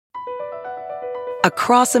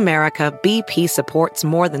Across America, BP supports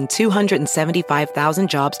more than 275,000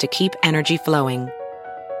 jobs to keep energy flowing.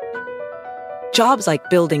 Jobs like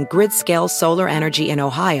building grid-scale solar energy in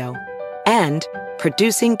Ohio and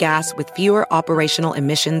producing gas with fewer operational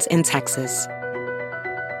emissions in Texas.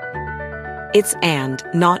 It's and,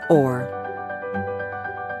 not or.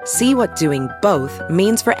 See what doing both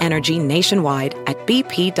means for energy nationwide at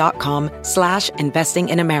bp.com/investing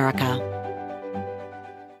in America.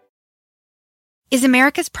 Is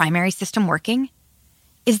America's primary system working?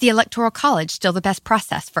 Is the Electoral College still the best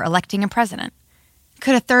process for electing a president?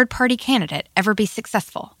 Could a third-party candidate ever be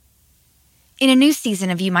successful? In a new season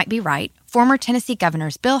of You Might Be Right, former Tennessee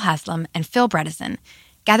governors Bill Haslam and Phil Bredesen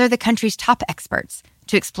gather the country's top experts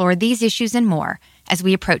to explore these issues and more as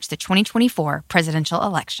we approach the 2024 presidential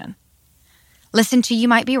election. Listen to You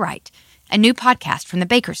Might Be Right, a new podcast from the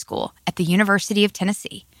Baker School at the University of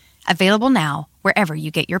Tennessee, available now wherever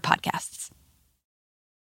you get your podcasts.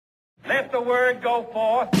 Let the word go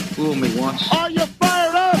forth. Fool me once. Are you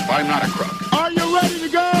fired up? I'm not a crook. Are you ready to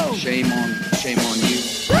go? Shame on you.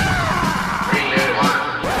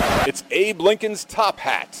 It's Abe Lincoln's Top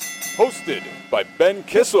Hat, hosted by Ben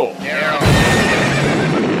Kissel.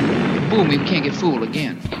 Fool me, we can't get fooled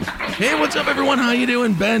again. Hey, what's up, everyone? How you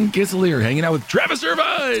doing? Ben Kissel here, hanging out with Travis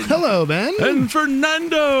Irvine. Hello, Ben. And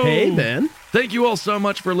Fernando. Hey, Ben. Thank you all so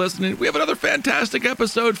much for listening. We have another fantastic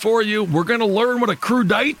episode for you. We're going to learn what a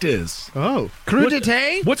crudite is. Oh,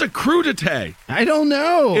 crudite? What's a crudite? I don't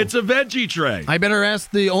know. It's a veggie tray. I better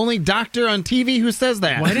ask the only doctor on TV who says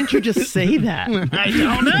that. Why didn't you just say that? I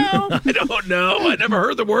don't know. I don't know. I never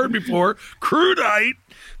heard the word before. Crudite.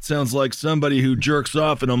 Sounds like somebody who jerks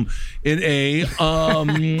off in them in a,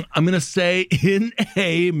 I'm going to say, in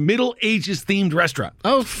a Middle Ages themed restaurant.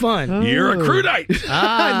 Oh, fun. You're a crudite.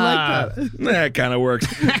 I like that. That kind of works.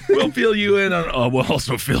 We'll fill you in on, we'll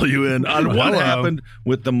also fill you in on what happened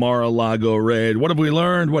with the Mar-a-Lago raid. What have we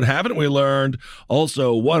learned? What haven't we learned?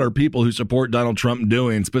 Also, what are people who support Donald Trump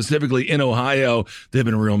doing? Specifically in Ohio, they've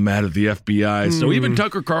been real mad at the FBI. So even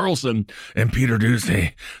Tucker Carlson and Peter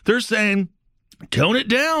Doocy, they're saying, tone it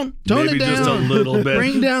down. Maybe just a little bit.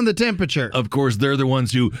 Bring down the temperature. Of course, they're the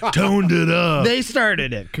ones who toned it up. They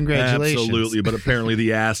started it. Congratulations. Absolutely. But apparently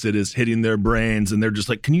the acid is hitting their brains, and they're just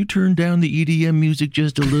like, can you turn down the EDM music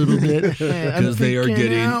just a little bit? Because they are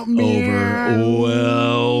getting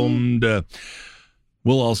overwhelmed.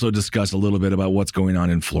 We'll also discuss a little bit about what's going on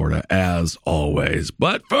in Florida, as always.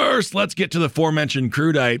 But first, let's get to the aforementioned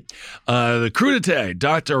crudite. The crudite,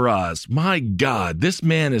 Dr. Oz. My God, this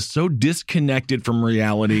man is so disconnected from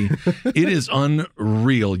reality. It is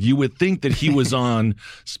unreal. You would think that he was on,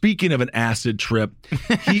 speaking of an acid trip,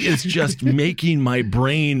 he is just making my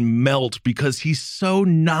brain melt because he's so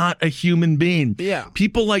not a human being. Yeah.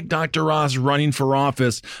 People like Dr. Oz running for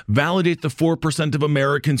office validate the 4% of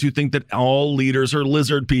Americans who think that all leaders are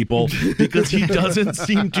lizard people because he doesn't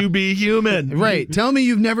seem to be human. Right. Tell me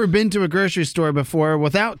you've never been to a grocery store before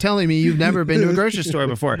without telling me you've never been to a grocery store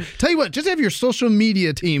before. Tell you what, just have your social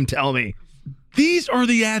media team tell me. These are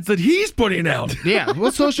the ads that he's putting out. Yeah,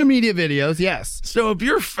 well, social media videos, yes. So if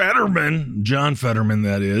you're Fetterman, John Fetterman,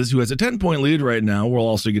 that is, who has a 10-point lead right now, we'll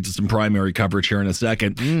also get to some primary coverage here in a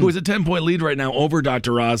second, who has a 10-point lead right now over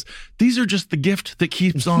Dr. Oz, these are just the gift that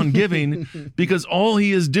keeps on giving because all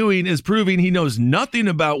he is doing is proving he knows nothing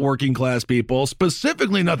about working class people,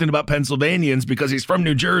 specifically nothing about Pennsylvanians because he's from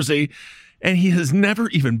New Jersey. And he has never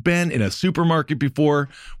even been in a supermarket before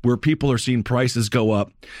where people are seeing prices go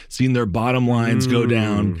up, seeing their bottom lines go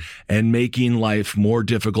down, and making life more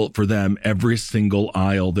difficult for them every single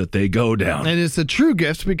aisle that they go down. And it's a true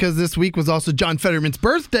gift because this week was also John Fetterman's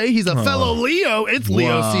birthday. He's a fellow Leo. It's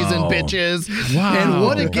Leo season, bitches. Wow. And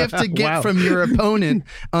what a gift to get from your opponent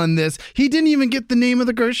on this. He didn't even get the name of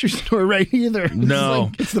the grocery store right either. No.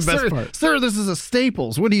 It's the best part. Sir, this is a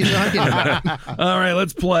Staples. What are you talking about? All right,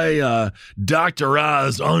 let's play Dr.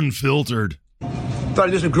 Oz Unfiltered. Thought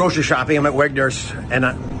I'd do some grocery shopping. I'm at Wegner's, and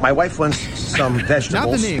my wife wants some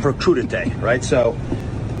vegetables for crudite, right? So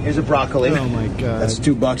here's a broccoli. Oh, my God. That's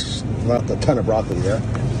 $2. Not a ton of broccoli there.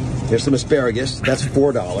 Here's some asparagus. That's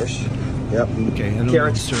 $4. Yep. Okay, and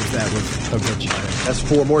carrots. Serve that with a veggie. That's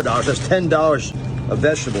 $4 more. That's $10 of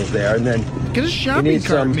vegetables there. And then get a shopping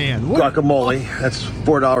cart, man. Guacamole. That's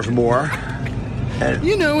 $4 more. And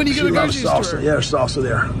you know when you go to the grocery salsa. store. Yeah, there's salsa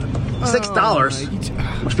there.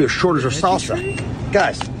 $6. Must be a shortage of salsa.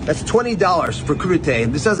 Guys, that's $20 for crudite,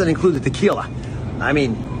 and this doesn't include the tequila. I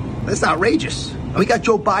mean, that's outrageous. We got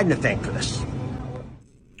Joe Biden to thank for this.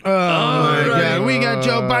 Oh, my God. We got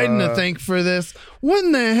Joe Biden to thank for this. What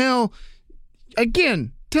in the hell?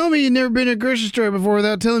 Again, tell me you've never been to a grocery store before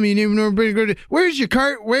without telling me you've never been to a grocery store. Where's your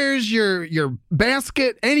cart? Where's your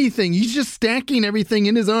basket? Anything. He's just stacking everything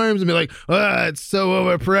in his arms and be like, it's so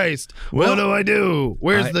overpriced. What do I do?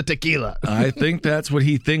 Where's the tequila? I think that's what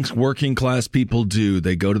he thinks working class people do.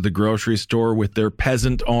 They go to the grocery store with their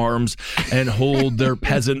peasant arms and hold their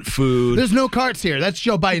peasant food. There's no carts here. That's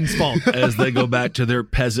Joe Biden's fault. As they go back to their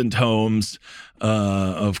peasant homes.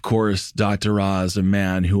 Of course, Dr. Oz, a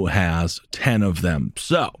man who has 10 of them.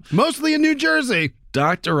 So, mostly in New Jersey.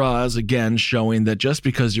 Dr. Oz, again, showing that just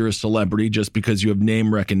because you're a celebrity, just because you have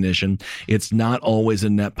name recognition, it's not always a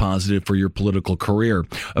net positive for your political career.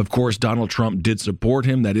 Of course, Donald Trump did support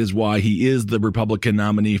him. That is why he is the Republican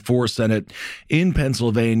nominee for Senate in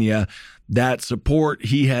Pennsylvania. That support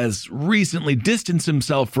he has recently distanced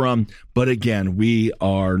himself from. But again, we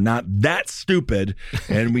are not that stupid,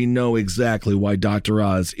 and we know exactly why Dr.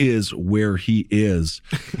 Oz is where he is.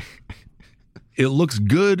 It looks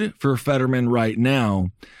good for Fetterman right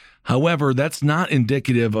now. However, that's not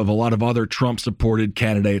indicative of a lot of other Trump-supported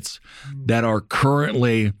candidates that are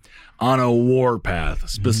currently on a war path,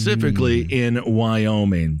 specifically in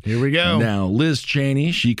Wyoming. Here we go. Now, Liz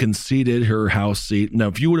Cheney, she conceded her House seat. Now,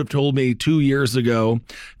 if you would have told me 2 years ago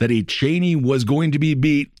that a Cheney was going to be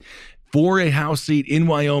beat for a House seat in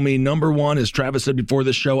Wyoming, number one, as Travis said before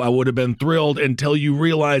the show, I would have been thrilled until you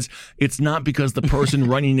realize it's not because the person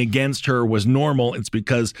running against her was normal. It's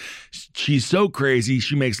because she's so crazy,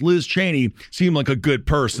 she makes Liz Cheney seem like a good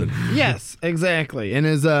person. Yes, exactly. And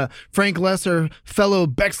as Frank Lesser, fellow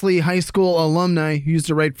Bexley High School alumni who used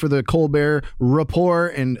to write for the Colbert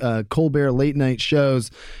Report and Colbert late night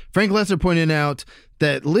shows, Frank Lesser pointed out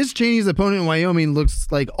that Liz Cheney's opponent in Wyoming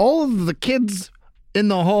looks like all of the kids in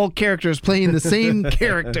the Hall characters playing the same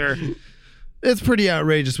character. It's pretty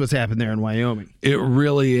outrageous what's happened there in Wyoming. It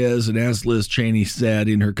really is. And as Liz Cheney said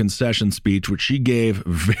in her concession speech, which she gave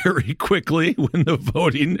very quickly when the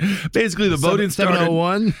voting, basically the voting started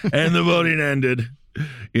 701 and the voting ended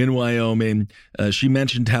in Wyoming. She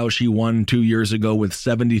mentioned how she won 2 years ago with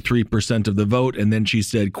 73% of the vote. And then she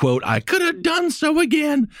said, quote, "I could have done so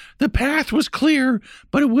again. The path was clear,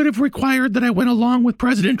 but it would have required that I went along with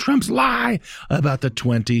President Trump's lie about the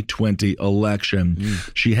 2020 election."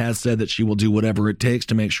 She has said that she will do whatever it takes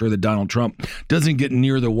to make sure that Donald Trump doesn't get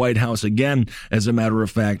near the White House again. As a matter of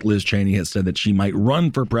fact, Liz Cheney has said that she might run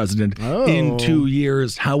for president in 2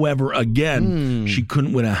 years. However, again, she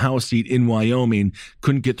couldn't win a House seat in Wyoming,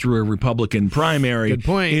 couldn't get through a Republican primary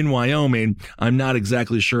in Wyoming. I'm not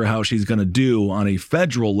exactly sure how she's going to do on a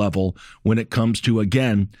federal level when it comes to,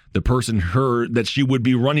 again, the person that she would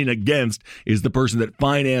be running against is the person that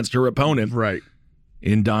financed her opponent. Right.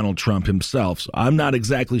 In Donald Trump himself. So I'm not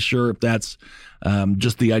exactly sure if that's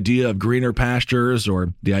just the idea of greener pastures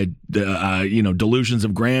or the delusions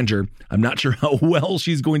of grandeur. I'm not sure how well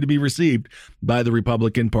she's going to be received by the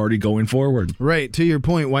Republican Party going forward. Right. To your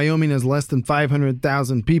point, Wyoming has less than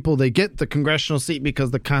 500,000 people. They get the congressional seat because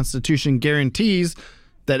the Constitution guarantees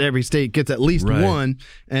that every state gets at least one,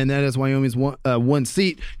 and that is Wyoming's one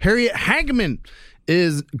seat. Harriet Hageman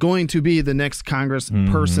is going to be the next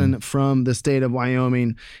congressperson from the state of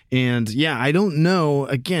Wyoming. And yeah, I don't know,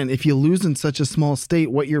 again, if you lose in such a small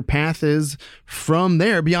state, what your path is from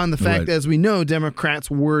there, beyond the fact, as we know,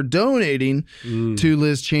 Democrats were donating to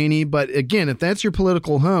Liz Cheney. But again, if that's your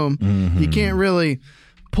political home, you can't really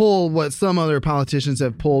pull what some other politicians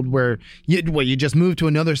have pulled where you just move to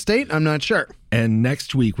another state? I'm not sure. And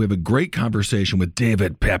next week, we have a great conversation with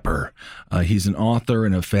David Pepper. He's an author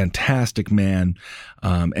and a fantastic man.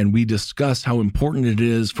 And we discuss how important it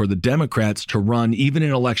is for the Democrats to run even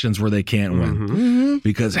in elections where they can't win.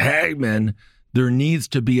 Because Hageman, there needs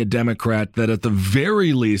to be a Democrat that at the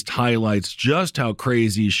very least highlights just how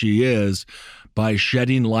crazy she is by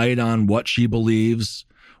shedding light on what she believes,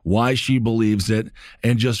 why she believes it,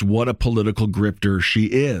 and just what a political grifter she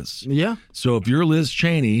is. Yeah. So if you're Liz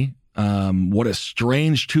Cheney, what a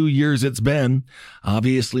strange 2 years it's been,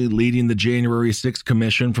 obviously leading the January 6th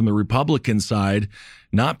commission from the Republican side,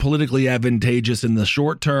 not politically advantageous in the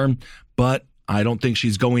short term, but I don't think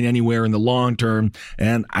she's going anywhere in the long term.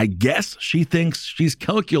 And I guess she thinks she's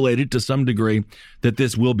calculated to some degree that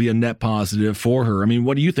this will be a net positive for her. I mean,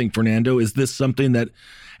 what do you think, Fernando? Is this something that,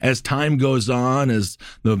 as time goes on, as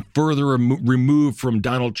the further removed from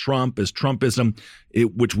Donald Trump, as Trumpism,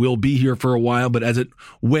 which will be here for a while, but as it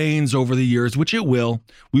wanes over the years, which it will,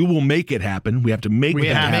 we will make it happen. We have to make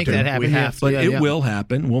that happen. But it will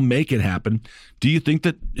happen. We'll make it happen. Do you think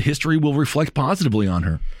that history will reflect positively on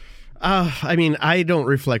her? I mean, I don't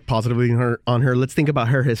reflect positively on her. Let's think about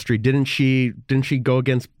her history. Didn't she go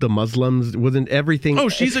against the Muslims? Wasn't everything? Oh,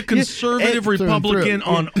 she's a conservative Republican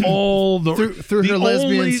on all the threw her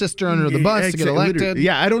lesbian sister under the bus to get elected.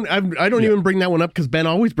 Yeah, I don't even bring that one up because Ben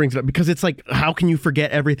always brings it up because it's like, how can you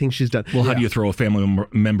forget everything she's done? Well, how do you throw a family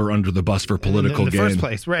member under the bus for political gain? In the first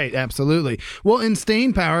place, right? Absolutely. Well, in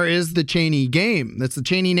staying power is the Cheney game. That's the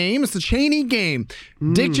Cheney name. It's the Cheney game.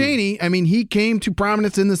 Dick Cheney. I mean, he came to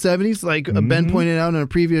prominence in the 70s. Like Ben pointed out in a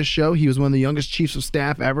previous show, he was one of the youngest chiefs of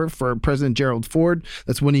staff ever for President Gerald Ford.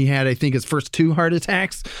 That's when he had, I think, his first 2 heart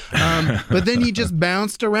attacks. But then he just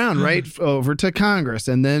bounced around right over to Congress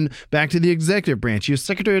and then back to the executive branch. He was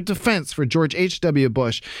Secretary of Defense for George H.W.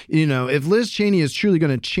 Bush. You know, if Liz Cheney is truly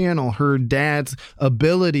going to channel her dad's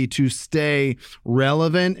ability to stay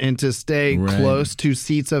relevant and to stay close to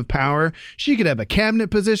seats of power, she could have a cabinet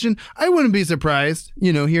position. I wouldn't be surprised,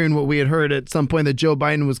 you know, hearing what we had heard at some point that Joe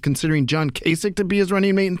Biden was considering John Kasich to be his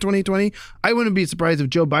running mate in 2020. I wouldn't be surprised if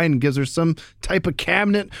Joe Biden gives her some type of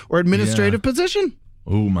cabinet or administrative position.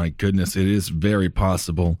 Oh, my goodness. It is very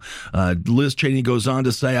possible. Liz Cheney goes on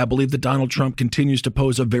to say, I believe that Donald Trump continues to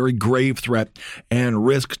pose a very grave threat and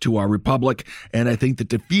risk to our republic. And I think that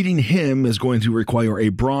defeating him is going to require a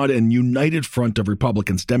broad and united front of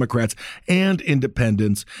Republicans, Democrats, and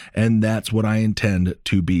independents. And that's what I intend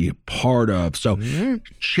to be part of. So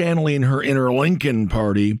channeling her inner Lincoln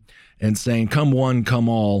Party and saying, come one, come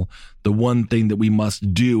all, the one thing that we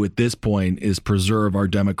must do at this point is preserve our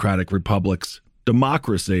democratic republic's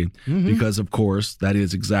democracy, because, of course, that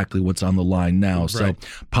is exactly what's on the line now. Right. So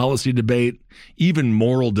policy debate, even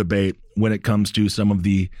moral debate when it comes to some of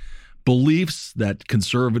the beliefs that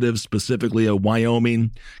conservatives, specifically a Wyoming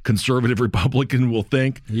conservative Republican, will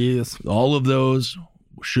think. Yes. All of those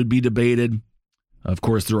should be debated. Of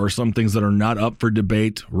course, there are some things that are not up for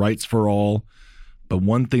debate, rights for all. But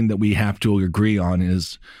one thing that we have to agree on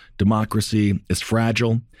is democracy is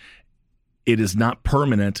fragile. It is not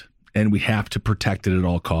permanent. And we have to protect it at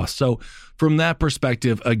all costs. So from that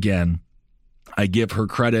perspective, again, I give her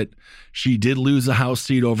credit. She did lose a House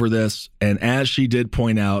seat over this. And as she did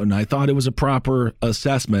point out, and I thought it was a proper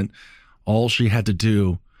assessment, all she had to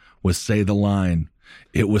do was say the line,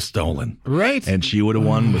 it was stolen. Right. And she would have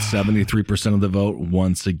won with 73% of the vote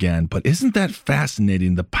once again. But isn't that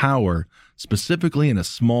fascinating, the power, specifically in a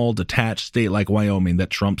small, detached state like Wyoming, that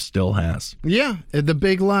Trump still has? Yeah, the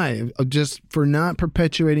big lie, just for not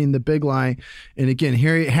perpetuating the big lie. And again,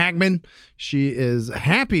 Harriet Hageman, she is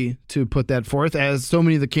happy to put that forth, as so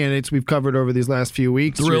many of the candidates we've covered over these last few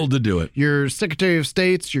weeks. Thrilled to do it. Your Secretary of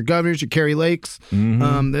States, your governors, your Kerry Lakes.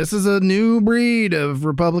 This is a new breed of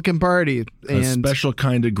Republican Party. A special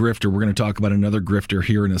kind of grifter. We're going to talk about another grifter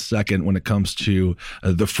here in a second when it comes to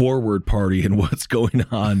the Forward Party and what's going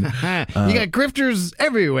on. You got grifters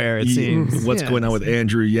everywhere, it seems. What's going on with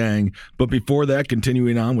Andrew Yang. But before that,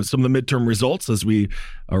 continuing on with some of the midterm results, as we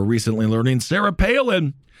are recently learning, Sarah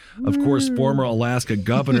Palin, of course, former Alaska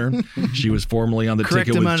governor. She was formerly on the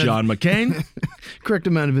ticket with John McCain. Correct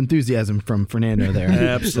amount of enthusiasm from Fernando there.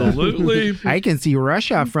 Absolutely. I can see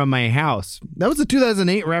Russia from my house. That was a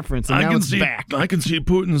 2008 reference, and now it's back. I can see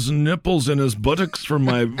Putin's nipples and his buttocks from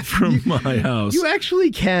my house. You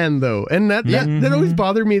actually can, though. And that always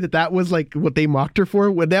bothered me that was like what they mocked her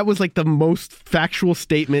for. That was like the most factual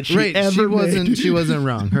statement she ever made. She wasn't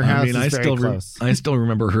wrong. Her house is very close. I still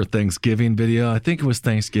remember her Thanksgiving video. I think it was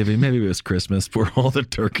Thanksgiving. Maybe it was Christmas, where all the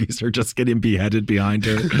turkeys are just getting beheaded behind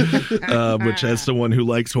her, which, as someone who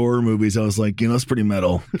likes horror movies, I was like, it's pretty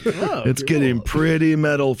metal. It's getting pretty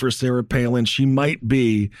metal for Sarah Palin. She might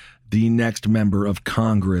be the next member of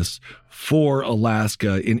Congress for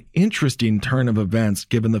Alaska. An interesting turn of events,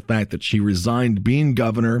 given the fact that she resigned being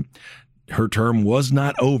governor. Her term was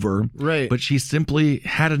not over, but she simply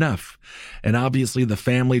had enough. And obviously the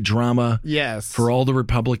family drama for all the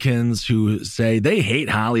Republicans who say they hate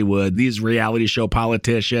Hollywood, these reality show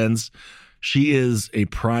politicians. She is a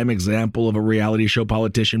prime example of a reality show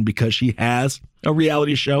politician because she has a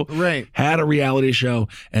reality show, had a reality show,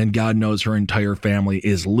 and God knows her entire family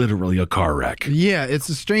is literally a car wreck. Yeah, it's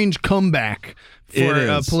a strange comeback for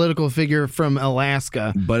a political figure from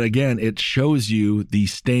Alaska. But again, it shows you the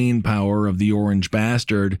staying power of the orange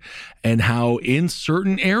bastard and how in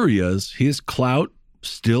certain areas his clout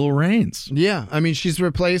still reigns. Yeah, I mean, she's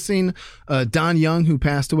replacing Don Young, who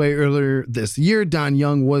passed away earlier this year. Don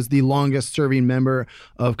Young was the longest serving member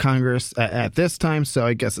of Congress at this time, so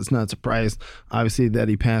I guess it's not a surprise, obviously, that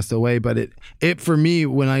he passed away. But it for me,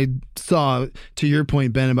 when I saw, to your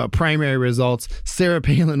point, Ben, about primary results, Sarah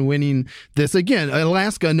Palin winning this, again,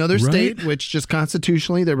 Alaska, another state, which just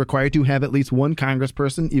constitutionally, they're required to have at least one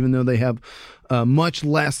congressperson, even though they have much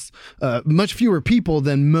fewer people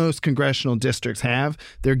than most congressional districts have.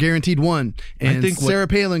 They're guaranteed one. And I think Sarah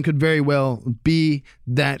Palin could very well be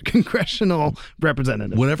that congressional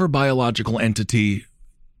representative. Whatever biological entity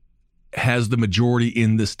has the majority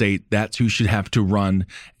in the state, that's who should have to run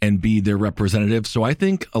and be their representative. So I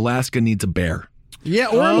think Alaska needs a bear. Yeah,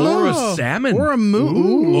 or a salmon. Or a moose.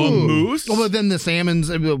 A moose? Well, but then the salmons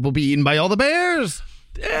will be eaten by all the bears.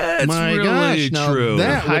 That's really true.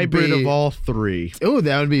 That hybrid of all three. Oh,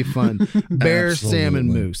 that would be fun. Bear, salmon,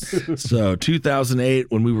 moose. So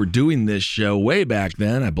 2008, when we were doing this show way back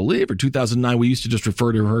then, I believe, or 2009, we used to just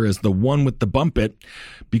refer to her as the one with the bump it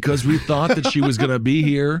because we thought that she was going to be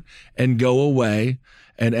here and go away.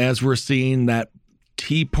 And as we're seeing that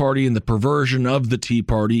Tea Party and the perversion of the Tea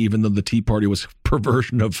Party, even though the Tea Party was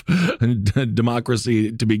perversion of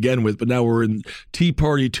democracy to begin with, but now we're in Tea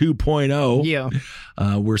Party 2.0.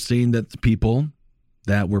 Yeah. We're seeing that the people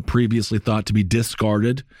that were previously thought to be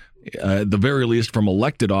discarded, at the very least from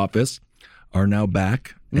elected office, are now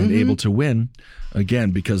back and able to win again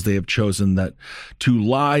because they have chosen that to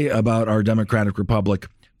lie about our democratic republic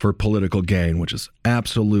for political gain, which is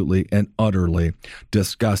absolutely and utterly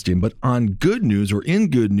disgusting. But on good news, or in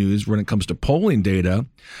good news, when it comes to polling data,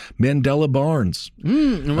 Mandela Barnes.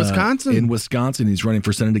 In Wisconsin. In Wisconsin. He's running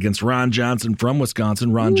for Senate against Ron Johnson from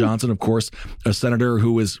Wisconsin. Ron Johnson, of course, a senator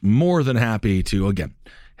who is more than happy to, again,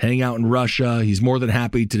 hang out in Russia. He's more than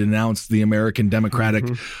happy to denounce the American democratic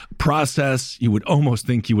process. You would almost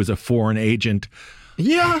think he was a foreign agent.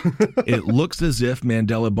 Yeah. It looks as if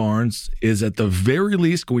Mandela Barnes is at the very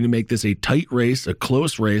least going to make this a tight race, a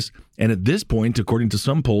close race. And at this point, according to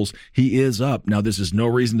some polls, he is up. Now, this is no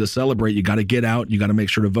reason to celebrate. You got to get out. You got to make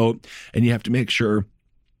sure to vote. And you have to make sure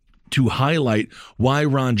to highlight why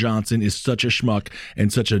Ron Johnson is such a schmuck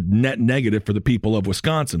and such a net negative for the people of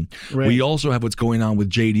Wisconsin. Right. We also have what's going on with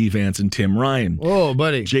J.D. Vance and Tim Ryan. Oh,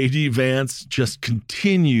 buddy. J.D. Vance just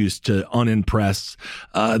continues to unimpress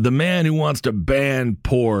the man who wants to ban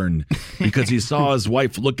porn because he saw his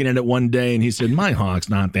wife looking at it one day and he said, my hog's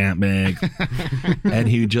not that big. And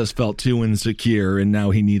he just felt too insecure, and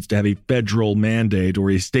now he needs to have a federal mandate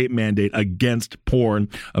or a state mandate against porn.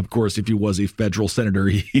 Of course, if he was a federal senator,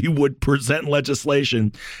 he would present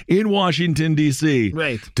legislation in Washington, D.C.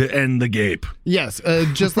 to end the gape. Yes,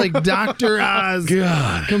 just like Dr. Oz,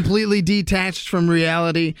 completely detached from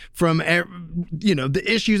reality, from the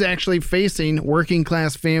issues actually facing working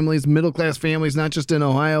class families, middle class families, not just in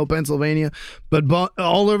Ohio, Pennsylvania, but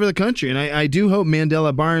all over the country. And I do hope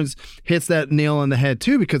Mandela Barnes hits that nail on the head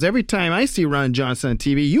too, because every time I see Ron Johnson on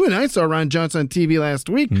TV, you and I saw Ron Johnson on TV last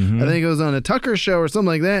week. I think it was on a Tucker show or something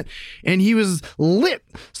like that, and he was lit,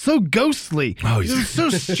 so ghostly. Oh, he's so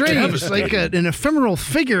strange, like an ephemeral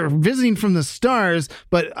figure visiting from the stars.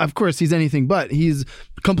 But of course, he's anything but. He's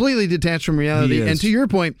completely detached from reality. And to your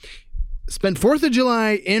point, spent 4th of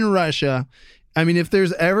July in Russia. I mean, if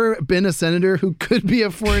there's ever been a senator who could be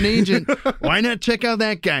a foreign agent, why not check out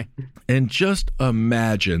that guy? And just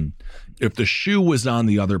imagine if the shoe was on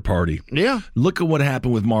the other party. Yeah. Look at what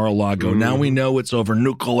happened with Mar-a-Lago. Now we know it's over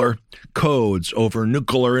nuclear codes, over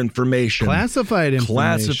nuclear information. Classified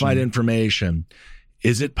information.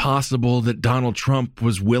 Is it possible that Donald Trump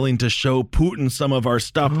was willing to show Putin some of our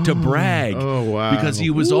stuff to brag? Oh, wow. Because he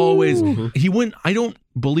was always, he wouldn't, I don't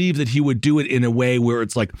believe that he would do it in a way where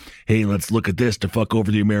it's like, hey, let's look at this to fuck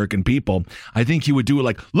over the American people. I think he would do it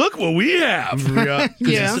like, look what we have. Because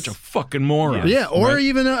he's such a fucking moron. Yeah, or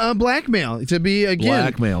even a blackmail to be, again.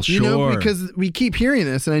 Blackmail, sure. Because we keep hearing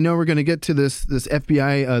this, and I know we're going to get to this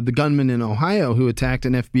FBI, the gunman in Ohio who attacked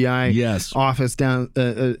an FBI office down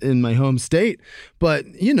in my home state. But,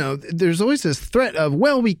 there's always this threat of,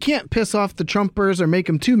 well, we can't piss off the Trumpers or make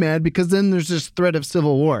them too mad because then there's this threat of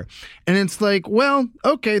civil war. And it's like, well,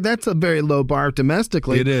 okay, that's a very low bar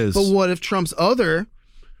domestically. It is. But what if Trump's other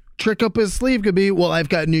trick up his sleeve could be, well, I've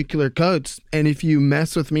got nuclear codes, and if you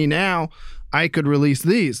mess with me now, I could release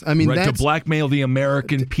these. I mean, that's to blackmail the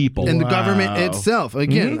American people and the government itself.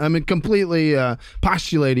 Again, I'm completely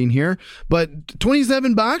postulating here, but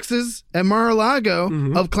 27 boxes at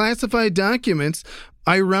Mar-a-Lago of classified documents.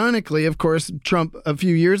 Ironically, of course, Trump a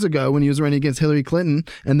few years ago when he was running against Hillary Clinton,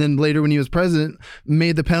 and then later when he was president,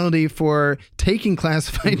 made the penalty for taking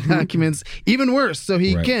classified documents even worse. So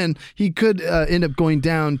he could end up going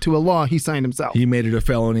down to a law he signed himself. He made it a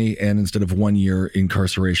felony, and instead of 1 year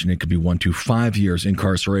incarceration, it could be 1 to 5 years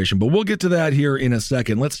incarceration. But we'll get to that here in a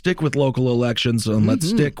second. Let's stick with local elections, and let's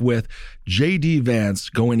stick with J.D. Vance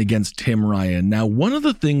going against Tim Ryan. Now, one of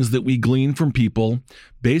the things that we glean from people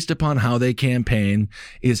based upon how they campaign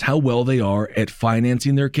is how well they are at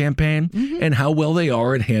financing their campaign and how well they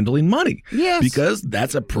are at handling money. Yes. Because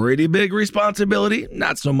that's a pretty big responsibility.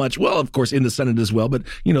 Not so much, well, of course, in the Senate as well, but,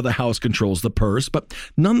 the House controls the purse. But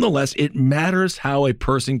nonetheless, it matters how a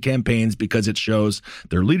person campaigns because it shows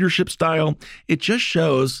their leadership style. It just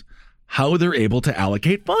shows how they're able to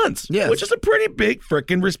allocate funds, which is a pretty big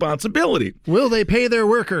frickin' responsibility. Will they pay their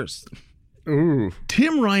workers? Ooh.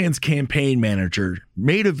 Tim Ryan's campaign manager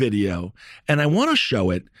made a video, and I want to show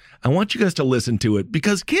it. I want you guys to listen to it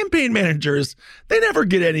because campaign managers, they never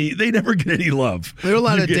get any love. There are a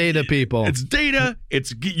lot of data people. It's data.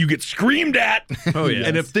 You get screamed at. Oh yeah.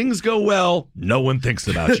 And if things go well, no one thinks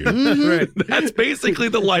about you. Right. That's basically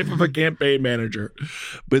the life of a campaign manager.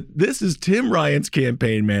 But this is Tim Ryan's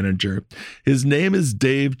campaign manager. His name is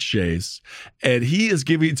Dave Chase, and he is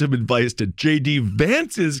giving some advice to J.D.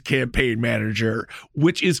 Vance's campaign manager,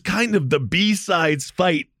 which is kind of the B-sides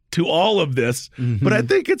fight to all of this. But I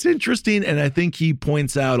think it's interesting, and I think he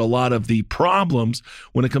points out a lot of the problems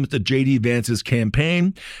when it comes to J.D. Vance's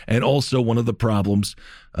campaign, and also one of the problems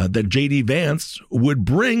that J.D. Vance would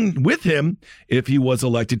bring with him if he was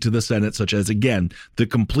elected to the Senate, such as, again, the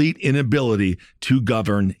complete inability to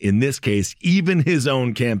govern, in this case, even his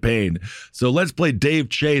own campaign. So let's play Dave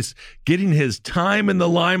Chase getting his time in the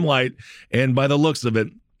limelight, and by the looks of it,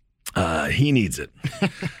 he needs it.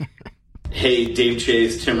 Hey, Dave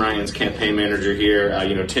Chase, Tim Ryan's campaign manager here.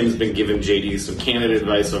 Tim's been giving JD some candidate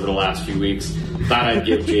advice over the last few weeks. Thought I'd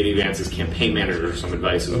give JD Vance's campaign manager some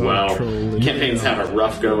advice as well. Campaigns have a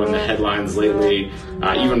rough go in the headlines lately.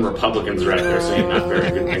 Even Republicans are out there saying not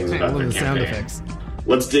very good things about their campaign.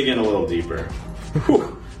 Let's dig in a little deeper.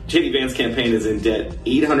 JD Vance's campaign is in debt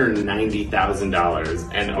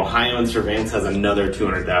 $890,000, and Ohioans for Vance has another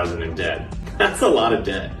 $200,000 in debt. That's a lot of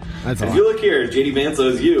debt. If you look here, J.D. Vance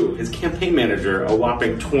owes you, his campaign manager, a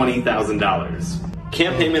whopping $20,000.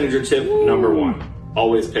 Campaign manager tip number 1,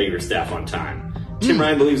 always pay your staff on time. Tim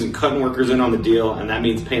Ryan believes in cutting workers in on the deal, and that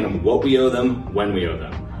means paying them what we owe them, when we owe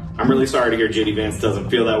them. I'm really sorry to hear J.D. Vance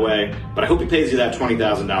doesn't feel that way, but I hope he pays you that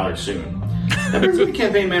 $20,000 soon. That brings me to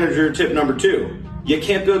campaign manager tip number 2. You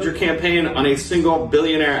can't build your campaign on a single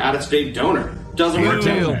billionaire out-of-state donor. Doesn't work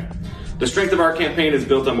that way. The strength of our campaign is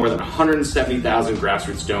built on more than 170,000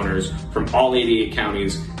 grassroots donors from all 88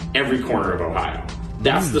 counties, every corner of Ohio.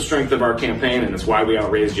 That's the strength of our campaign, and it's why we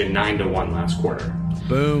outraised you 9-1 last quarter.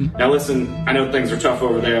 Boom. Now listen, I know things are tough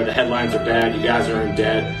over there. The headlines are bad. You guys are in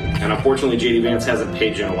debt. And unfortunately, J.D. Vance hasn't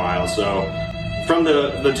paid you in a while. So from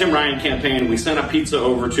the Tim Ryan campaign, we sent a pizza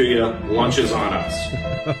over to you. Lunch is on us.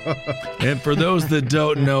 And for those that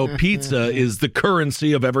don't know, pizza is the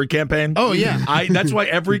currency of every campaign. Oh, yeah. That's why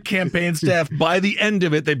every campaign staff, by the end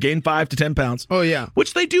of it, they've gained 5 to 10 pounds. Oh, yeah.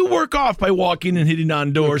 Which they do work off by walking and hitting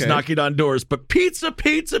on doors, knocking on doors. But pizza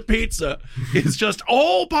is just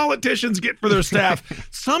all politicians get for their staff.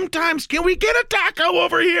 Sometimes, can we get a taco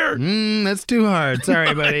over here? That's too hard.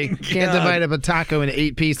 Sorry, buddy. Can't divide up a taco into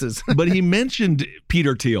 8 pieces. But he mentioned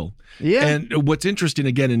Peter Thiel. Yeah. And what's interesting,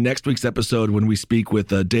 again, in next week's episode when we speak with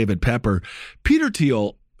David Pepper, Peter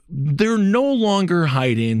Thiel, they're no longer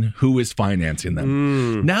hiding who is financing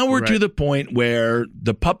them. Now we're to the point where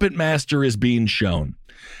the puppet master is being shown.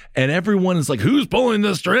 And everyone is like, who's pulling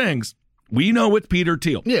the strings? We know it's Peter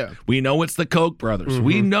Thiel. Yeah. We know it's the Koch brothers.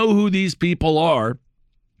 We know who these people are.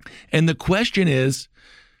 And the question is,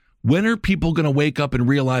 when are people going to wake up and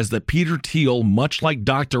realize that Peter Thiel, much like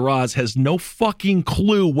Dr. Oz, has no fucking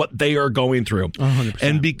clue what they are going through? 100%.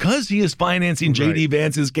 And because he is financing J.D.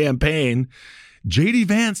 Vance's campaign, J.D.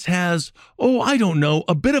 Vance has,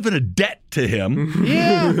 a bit of a debt to him.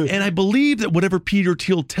 Yeah. And I believe that whatever Peter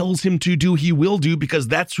Thiel tells him to do, he will do, because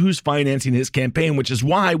that's who's financing his campaign, which is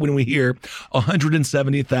why when we hear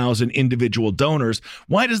 170,000 individual donors,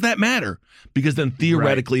 why does that matter? Because then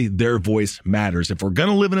theoretically their voice matters. If we're going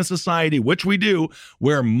to live in a society, which we do,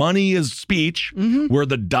 where money is speech, where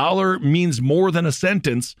the dollar means more than a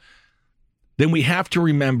sentence, then we have to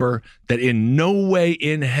remember that in no way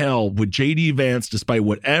in hell would J.D. Vance, despite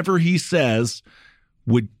whatever he says,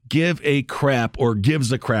 would give a crap or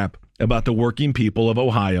gives a crap about the working people of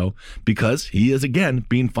Ohio, because he is, again,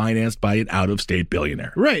 being financed by an out-of-state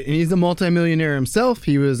billionaire. Right, and he's a multimillionaire himself.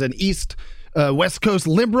 He was an West Coast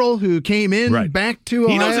liberal who came in back to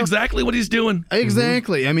Ohio. He knows exactly what he's doing.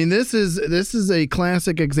 Exactly. I mean, this is a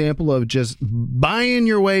classic example of just buying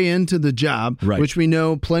your way into the job, which we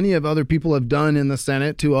know plenty of other people have done in the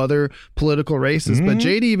Senate to other political races. But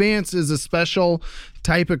J.D. Vance is a special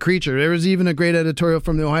type of creature. There was even a great editorial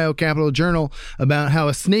from the Ohio Capital Journal about how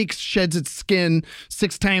a snake sheds its skin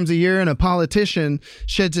 6 times a year and a politician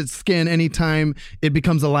sheds its skin anytime it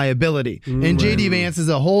becomes a liability. And J.D. Vance is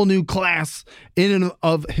a whole new class in and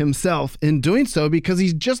of himself in doing so, because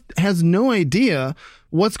he just has no idea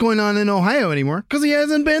what's going on in Ohio anymore because he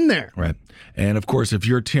hasn't been there. Right. And of course, if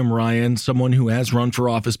you're Tim Ryan, someone who has run for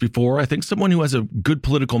office before, I think someone who has a good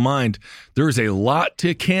political mind, there is a lot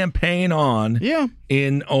to campaign on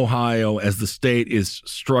in Ohio as the state is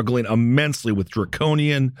struggling immensely with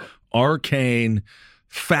draconian, arcane,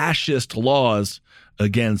 fascist laws,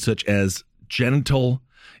 again, such as genital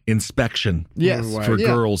inspection for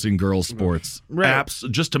girls in girls sports. Apps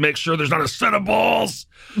just to make sure there's not a set of balls.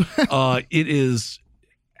 It is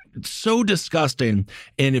so disgusting.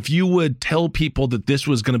 And if you would tell people that this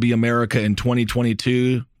was going to be America in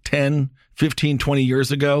 2022, 10, 15, 20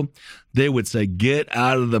 years ago, they would say, get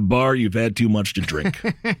out of the bar. You've had too much to drink.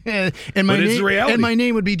 And my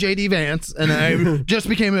name would be J.D. Vance, and I just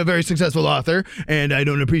became a very successful author, and I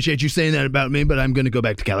don't appreciate you saying that about me, but I'm going to go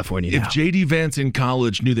back to California now. If J.D. Vance in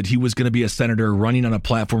college knew that he was going to be a senator running on a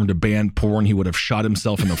platform to ban porn, he would have shot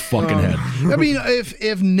himself in the fucking head. I mean,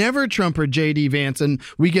 if never Trumper J.D. Vance, and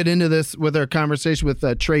we get into this with our conversation with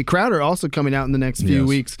Trey Crowder also coming out in the next few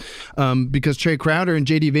weeks, because Trey Crowder and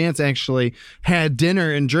J.D. Vance actually had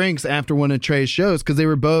dinner and drinks after one of Trey's shows, because they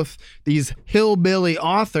were both these hillbilly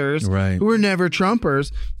authors who were never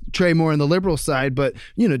Trumpers. Trey more on the liberal side, but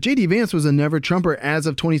J.D. Vance was a never Trumper as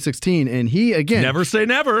of 2016, and he, again, never say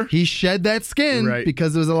never. He shed that skin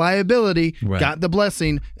because it was a liability, got the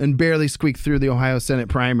blessing, and barely squeaked through the Ohio Senate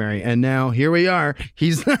primary. And now here we are.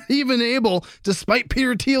 He's not even able, despite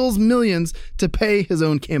Peter Thiel's millions, to pay his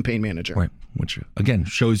own campaign manager. Right. Which, again,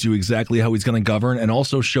 shows you exactly how he's going to govern, and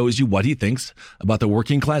also shows you what he thinks about the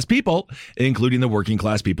working class people, including the working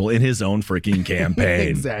class people in his own freaking campaign.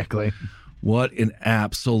 Exactly. What an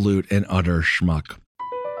absolute and utter schmuck.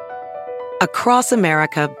 Across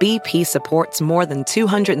America, BP supports more than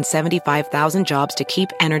 275,000 jobs to keep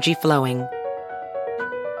energy flowing.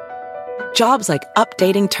 Jobs like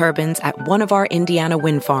updating turbines at one of our Indiana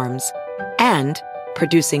wind farms and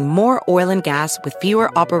producing more oil and gas with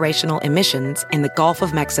fewer operational emissions in the Gulf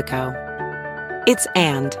of Mexico. It's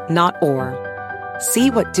and, not or. See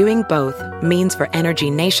what doing both means for energy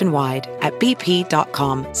nationwide at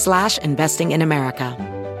bp.com/investing in America.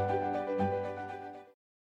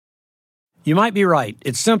 You might be right.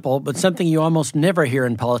 It's simple, but something you almost never hear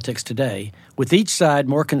in politics today, with each side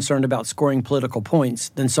more concerned about scoring political points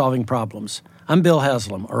than solving problems. I'm Bill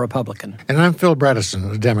Haslam, a Republican. And I'm Phil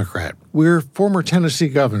Bredesen, a Democrat. We're former Tennessee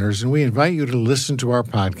governors, and we invite you to listen to our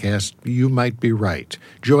podcast, You Might Be Right.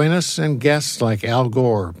 Join us and guests like Al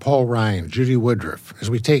Gore, Paul Ryan, Judy Woodruff, as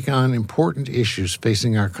we take on important issues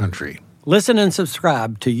facing our country. Listen and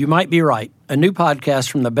subscribe to You Might Be Right, a new podcast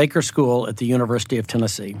from the Baker School at the University of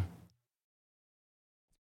Tennessee.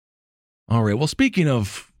 All right. Well, speaking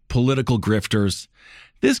of political grifters,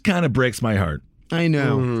 this kind of breaks my heart. I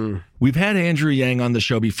know. We've had Andrew Yang on the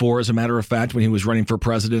show before, as a matter of fact, when he was running for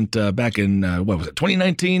president back in,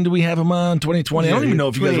 2019? Do we have him on? 2020? I don't even know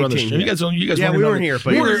if you guys were on the show. You guys we weren't here.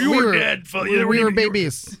 But you were dead. We were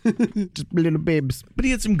babies. Just little babes. But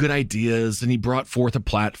he had some good ideas, and he brought forth a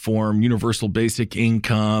platform, universal basic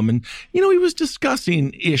income, and, he was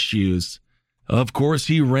discussing issues. Of course,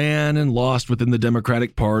 he ran and lost within the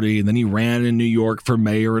Democratic Party, and then he ran in New York for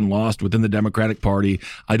mayor and lost within the Democratic Party.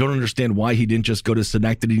 I don't understand why he didn't just go to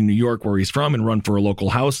Schenectady, New York, where he's from, and run for a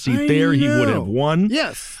local House seat there. He would have won.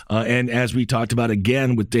 Yes. And as we talked about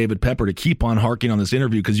again with David Pepper, to keep on harking on this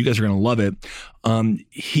interview, because you guys are going to love it,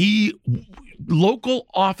 local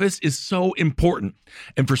office is so important.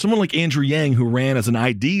 And for someone like Andrew Yang, who ran as an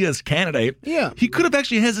ideas candidate, he could have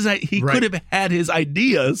actually could have had his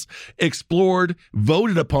ideas explored,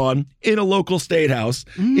 voted upon in a local state house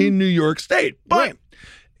in New York State. But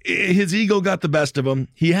his ego got the best of him.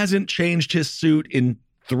 He hasn't changed his suit in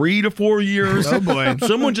 3 to 4 years. Oh, boy.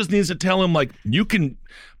 Someone just needs to tell him, you can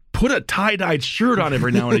put a tie-dyed shirt on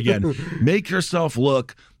every now and again. Make yourself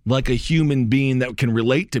look like a human being that can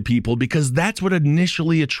relate to people, because that's what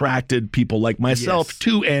initially attracted people like myself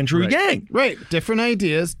to Andrew Yang. Right. Different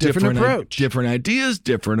ideas, different approach. Different ideas,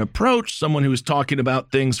 different approach. Someone who's talking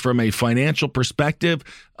about things from a financial perspective,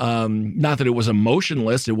 Not that it was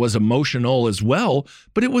emotionless, it was emotional as well,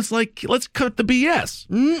 but it was like, let's cut the BS.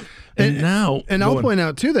 And I'll point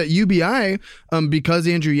out too that UBI, because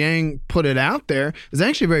Andrew Yang put it out there, is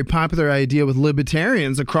actually a very popular idea with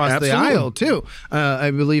libertarians across the aisle too. I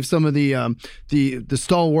believe some of the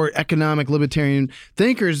stalwart economic libertarian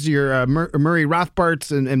thinkers, your Murray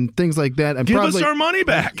Rothbards and things like that. Give us our money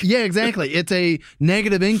back. Yeah, exactly. It's a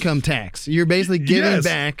negative income tax. You're basically giving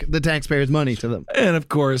back the taxpayers' money to them. And of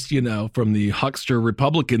course, from the huckster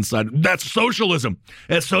Republican side, that's socialism.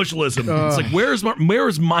 That's socialism. It's like,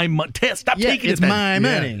 where's my money? Stop taking it. It's my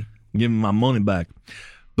money. Give me my money back.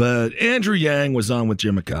 But Andrew Yang was on with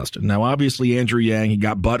Jim Acosta. Now, obviously, Andrew Yang, he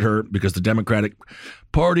got butthurt because the Democratic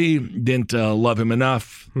Party didn't love him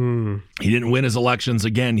enough. He didn't win his elections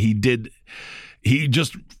again. He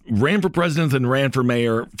just ran for president and ran for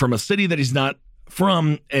mayor from a city that he's not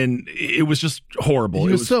from, and it was just horrible.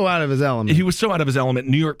 He was so out of his element. He was so out of his element.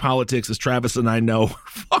 New York politics, as Travis and I know,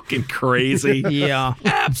 fucking crazy. Yeah.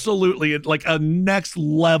 Absolutely. Like a next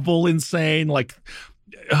level insane. Like,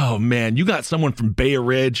 oh, man, you got someone from Bay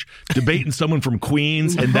Ridge debating someone from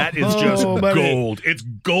Queens, and that is just gold. It's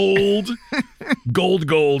gold.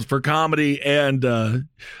 Gold for comedy, and I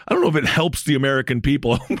don't know if it helps the American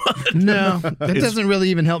people. No, that doesn't really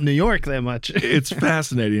even help New York that much. It's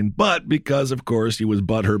fascinating, but because, of course, he was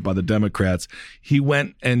butthurt by the Democrats, he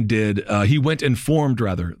went and formed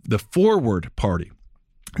the Forward Party.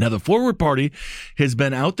 Now, the Forward Party has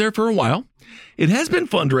been out there for a while. It has been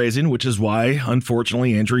fundraising, which is why,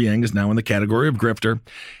 unfortunately, Andrew Yang is now in the category of grifter.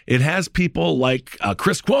 It has people like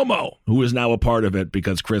Chris Cuomo, who is now a part of it,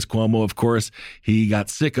 because Chris Cuomo, of course, he got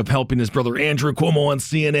sick of helping his brother Andrew Cuomo on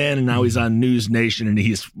CNN, and now he's on News Nation, and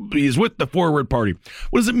he's with the Forward Party.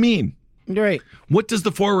 What does it mean? Right. What does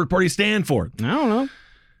the Forward Party stand for? I don't know.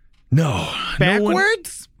 No.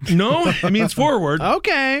 Backwards? No, it means forward.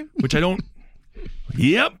 Okay. Which I don't...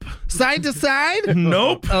 Yep. Side to side?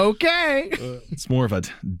 Nope. Okay. It's more of a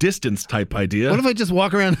distance type idea. What if I just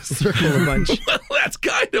walk around a circle a bunch? Well, that's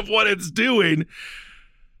kind of what it's doing.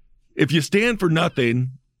 If you stand for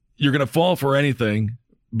nothing, you're going to fall for anything.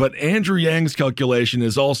 But Andrew Yang's calculation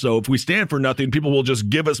is also, if we stand for nothing, people will just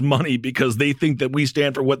give us money because they think that we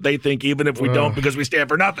stand for what they think, even if we don't, because we stand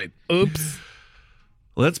for nothing. Oops.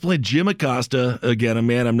 Let's play Jim Acosta again, a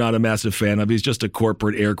man I'm not a massive fan of. He's just a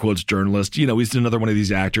corporate air quotes journalist. He's another one of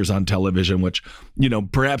these actors on television, which,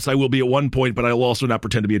 perhaps I will be at one point, but I will also not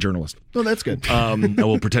pretend to be a journalist. Well, that's good. I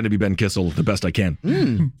will pretend to be Ben Kissel the best I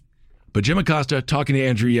can. But Jim Acosta talking to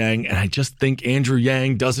Andrew Yang, and I just think Andrew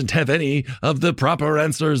Yang doesn't have any of the proper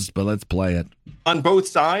answers, but let's play it. On both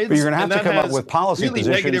sides, but you're going to have to come up with policy really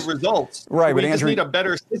positions. Negative results. Right, we but just Andrew, need a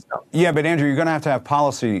better system. Yeah, but Andrew, you're going to have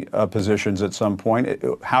policy positions at some point.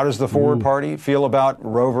 How does the Forward Party feel about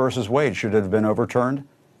Roe versus Wade? Should it have been overturned?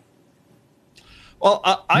 Well,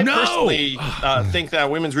 I personally think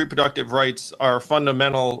that women's reproductive rights are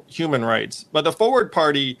fundamental human rights, but the Forward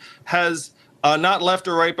Party has not left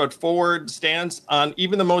or right, but forward stance on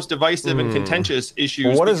even the most divisive and contentious issues.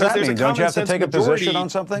 Well, what does that mean? Don't you have to take a position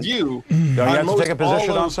on something? Don't you have to take a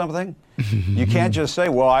position on something? You can't just say,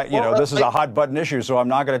 this is a hot button issue, so I'm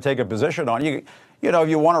not going to take a position on it. If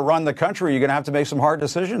you want to run the country, you're going to have to make some hard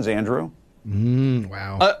decisions, Andrew.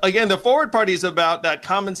 Wow. Again, the Forward Party is about that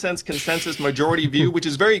common sense consensus majority view, which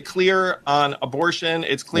is very clear on abortion.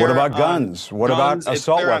 It's clear. What about guns? What about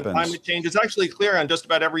assault weapons? On climate change. It's actually clear on just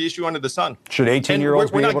about every issue under the sun. Should 18-year-olds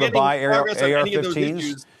be able to buy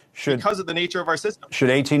AR-15s? Because of the nature of our system. Should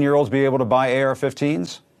 18-year-olds be able to buy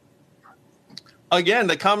AR-15s? Again,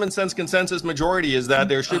 the common sense consensus majority is that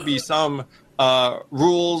there should be some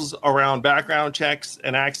rules around background checks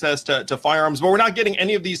and access to firearms. But we're not getting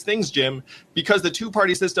any of these things, Jim, because the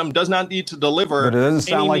two-party system does not need to deliver. But it doesn't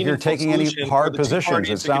sound like you're taking any hard positions.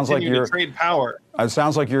 It sounds like you're trade power. It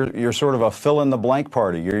sounds like you're sort of a fill-in-the-blank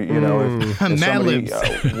party. If somebody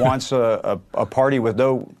wants a party with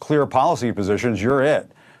no clear policy positions, you're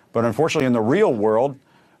it. But unfortunately, in the real world,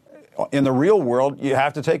 you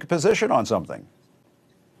have to take a position on something.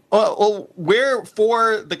 Well, we're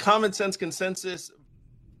for the common sense consensus.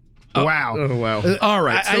 Wow. All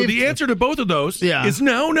right. So the answer to both of those is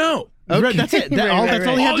no. Okay. Right, that's it. That's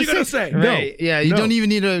all you have to say. Right. No. Yeah, you don't even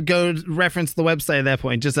need to go reference the website at that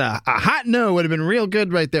point. Just a hot no would have been real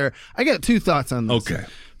good right there. I got two thoughts on this. Okay.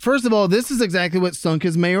 First of all, this is exactly what sunk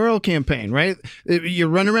his mayoral campaign, right? You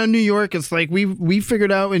run around New York. It's like we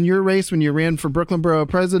figured out in your race when you ran for Brooklyn Borough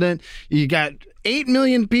President, you got 8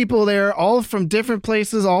 million people there, all from different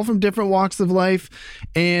places, all from different walks of life.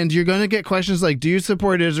 And you're going to get questions like, do you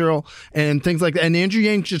support Israel? And things like that. And Andrew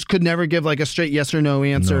Yang just could never give like a straight yes or no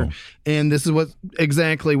answer. No. And this is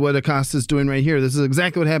exactly what Acosta's doing right here. This is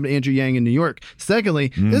exactly what happened to Andrew Yang in New York.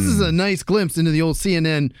 Secondly, this is a nice glimpse into the old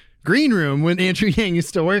CNN green room when Andrew Yang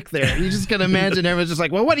used to work there. You just can imagine everyone's just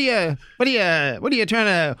like, well, what do you add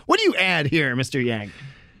here, Mr. Yang?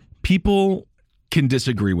 People can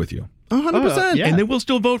disagree with you. 100%. And they will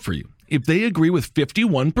still vote for you. If they agree with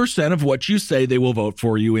 51% of what you say, they will vote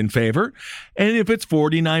for you in favor. And if it's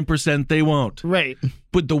 49%, they won't. Right.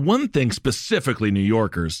 But the one thing specifically, New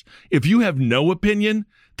Yorkers, if you have no opinion,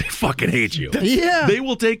 they fucking hate you. Yeah. They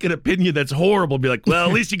will take an opinion that's horrible and be like, well,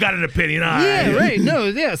 at least you got an opinion. Yeah, right. No,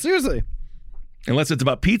 yeah, seriously. Unless it's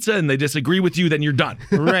about pizza and they disagree with you, then you're done.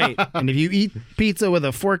 Right. And if you eat pizza with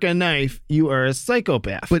a fork and knife, you are a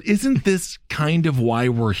psychopath. But isn't this kind of why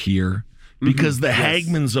we're here? Because the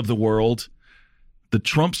Hagmans of the world, the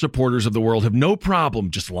Trump supporters of the world have no problem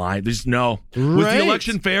just lying. They just no. Right. Was the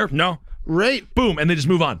election fair? No. Right. Boom. And they just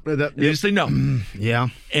move on. They just say no. Yeah.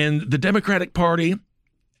 And the Democratic Party,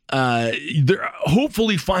 they're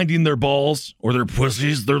hopefully finding their balls or their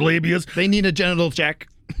pussies, their labias. They need a genital check.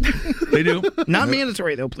 They do. Not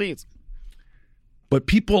mandatory, though, please. But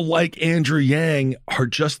people like Andrew Yang are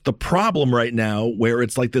just the problem right now, where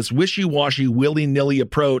it's like this wishy-washy, willy-nilly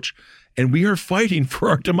approach, and we are fighting for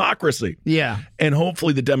our democracy. Yeah. And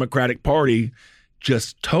hopefully the Democratic Party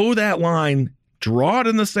just toe that line, draw it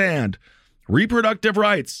in the sand. Reproductive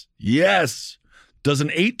rights, yes. Does an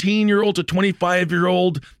 18-year-old to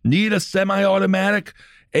 25-year-old need a semi-automatic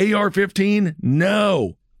AR-15?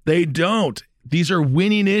 No, they don't. These are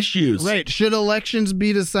winning issues. Right. Should elections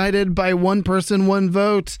be decided by one person, one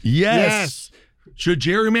vote? Yes. Should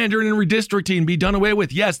gerrymandering and redistricting be done away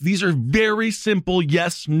with? Yes. These are very simple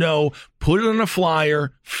yes, no. Put it on a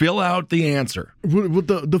flyer, fill out the answer.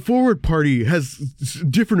 The Forward Party has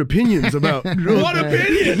different opinions about... What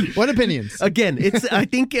opinion? What opinions? Again, I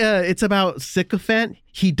think it's about sycophant.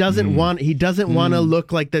 He doesn't want to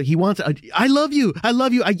look like that. He wants, I love you.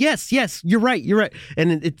 Yes, you're right.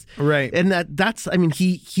 And it's right. And that's, I mean,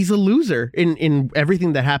 he's a loser in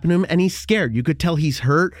everything that happened to him, and he's scared. You could tell he's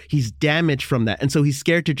hurt. He's damaged from that. And so he's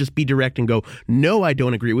scared to just be direct and go, no, I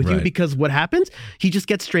don't agree with you, because what happens? He just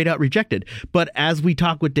gets straight out rejected. But as we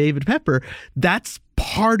talk with David Pepper, that's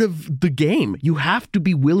part of the game. You have to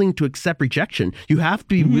be willing to accept rejection. You have to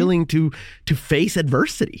be willing to face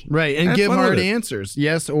adversity. Right, and give hard answers,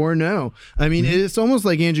 yes or no. I mean, it's almost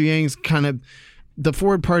like Andrew Yang's kind of, the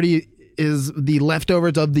Forward Party is the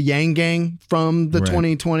leftovers of the Yang Gang from the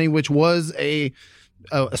 2020, which was a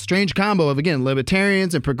strange combo of, again,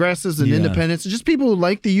 libertarians and progressives and independents, and just people who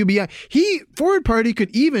like the UBI. Forward Party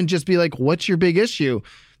could even just be like, what's your big issue?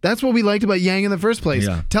 That's what we liked about Yang in the first place.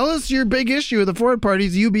 Yeah. Tell us your big issue with the Forward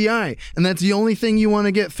Party's UBI, and that's the only thing you want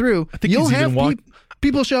to get through. I think you'll have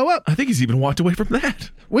people show up. I think he's even walked away from that.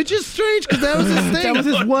 Which is strange, because that was his thing. That was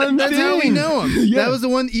his one That's thing. how we know him. Yeah. That was the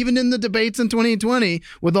one, even in the debates in 2020,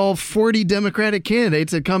 with all 40 Democratic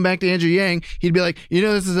candidates that come back to Andrew Yang, he'd be like,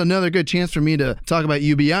 this is another good chance for me to talk about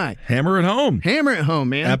UBI. Hammer it home. Hammer it home,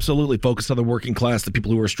 man. Absolutely. Focus on the working class, the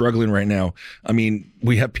people who are struggling right now. I mean,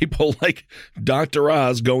 we have people like Dr.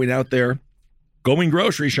 Oz going out there, going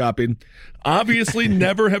grocery shopping, obviously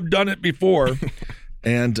never have done it before.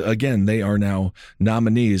 And again, they are now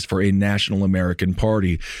nominees for a National American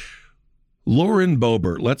Party. Lauren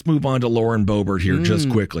Boebert. Let's move on to Lauren Boebert here just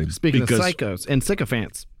quickly. Speaking of psychos and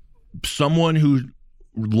sycophants. Someone who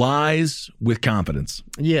lies with confidence.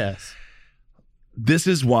 Yes. This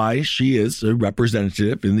is why she is a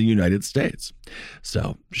representative in the United States.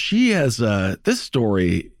 So she has, this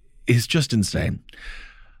story is just insane.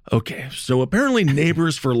 Okay, so apparently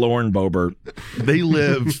neighbors for Lauren Boebert, they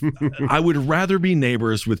live, I would rather be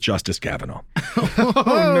neighbors with Justice Kavanaugh.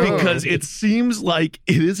 Because it seems like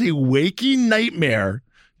it is a waking nightmare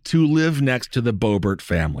to live next to the Boebert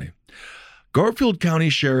family. Garfield County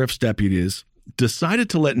Sheriff's deputies decided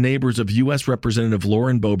to let neighbors of U.S. Representative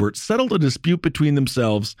Lauren Boebert settle a dispute between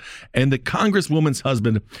themselves and the Congresswoman's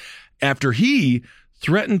husband after he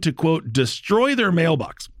threatened to, quote, destroy their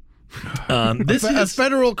mailbox. This is a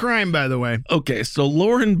federal crime, by the way. Okay, so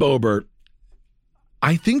Lauren Boebert,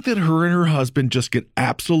 I think that her and her husband just get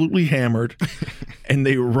absolutely hammered and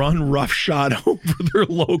they run roughshod over their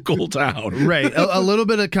local town. Right. A little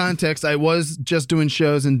bit of context. I was just doing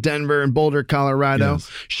shows in Denver and Boulder, Colorado. Yes.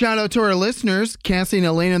 Shout out to our listeners. Cassie and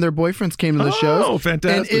Elaine and their boyfriends came to the shows. Oh,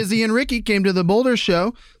 fantastic. And Izzy and Ricky came to the Boulder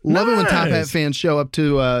show. Love it when Top Hat fans show up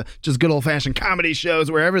to just good old-fashioned comedy shows,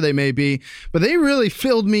 wherever they may be. But they really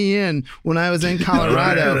filled me in when I was in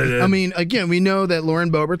Colorado. I mean, again, we know that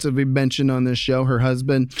Lauren Boebert, as we mentioned on this show, her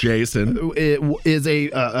husband, Jason, is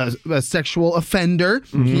a sexual offender.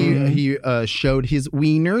 Mm-hmm. He showed his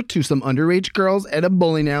wiener to some underage girls at a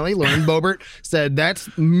bowling alley. Lauren Boebert said, that's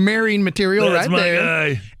marrying material That's right my there.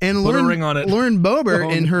 guy. And Put a ring on it. Lauren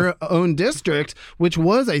Boebert, in her own district, which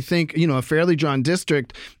was, I think, a fairly drawn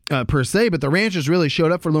district, per se, but the ranchers really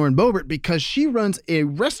showed up for Lauren Boebert because she runs a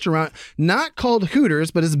restaurant not called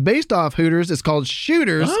Hooters, but it's based off Hooters. It's called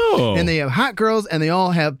Shooters, and they have hot girls, and they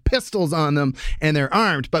all have pistols on them, and they're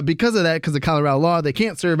armed. But because of that, because of Colorado law, they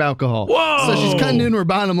can't serve alcohol. Whoa! So she's cutting into her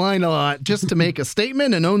bottom line a lot just to make a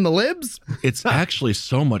statement and own the libs. It's actually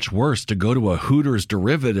so much worse to go to a Hooters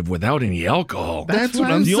derivative without any alcohol. That's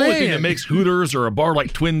what I'm saying. The only thing that saying. makes Hooters or a bar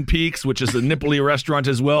like Twin Peaks, which is a nipply restaurant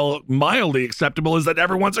as well, mildly acceptable, is that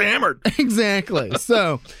everyone's hammered. Exactly.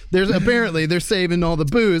 So they're saving all the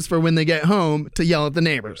booze for when they get home to yell at the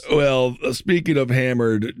neighbors. Well, speaking of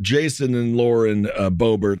hammered, Jason and Lauren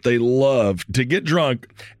Boebert, they love to get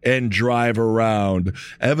drunk and drive around.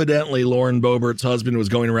 Evidently, Lauren Boebert's husband was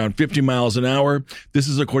going around 50 miles an hour. This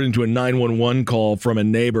is according to a 911 call from a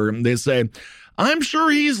neighbor. They say, I'm sure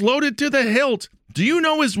he's loaded to the hilt. Do you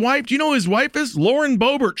know his wife? Do you know who his wife is? Lauren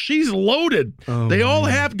Boebert. She's loaded. They all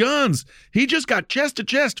have guns. He just got chest to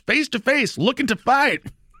chest, face to face, looking to fight.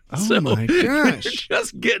 Oh, my gosh.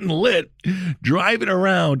 Just getting lit, driving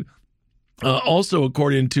around. Also,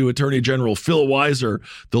 according to Attorney General Phil Weiser,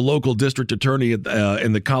 the local district attorney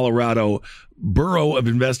in the Colorado Bureau of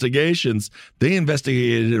Investigations, they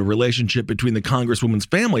investigated a relationship between the Congresswoman's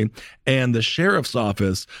family and the sheriff's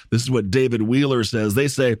office. This is what David Wheeler says. They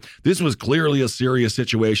say this was clearly a serious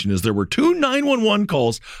situation as there were 2 911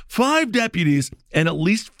 calls, 5 deputies, and at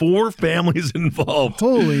least 4 families involved.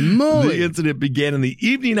 Holy moly. The incident began in the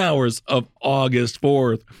evening hours of August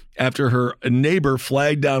 4th after her neighbor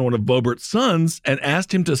flagged down one of Boebert's sons and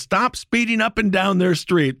asked him to stop speeding up and down their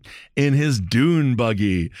street in his dune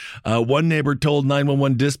buggy. One neighbor told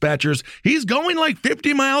 911 dispatchers, he's going like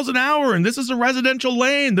 50 miles an hour and this is a residential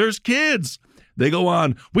lane. There's kids. They go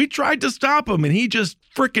on, we tried to stop him and he just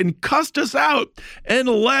freaking cussed us out and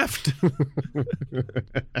left.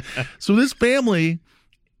 So this family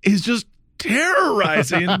is just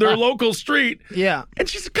terrorizing their local street. Yeah. And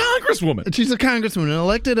she's a congresswoman. She's a congresswoman, an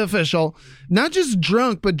elected official, not just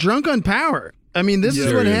drunk, but drunk on power. I mean, this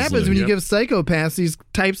is what happens when you give psychopaths these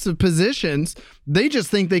types of positions. They just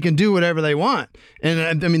think they can do whatever they want.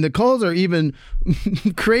 And I mean, the calls are even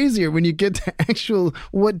crazier when you get to actual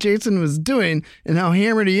what Jason was doing and how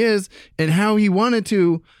hammered he is and how he wanted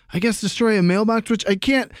to, I guess, destroy a mailbox, which I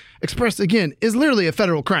can't express again, is literally a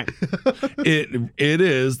federal crime. It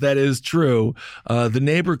is. That is true. The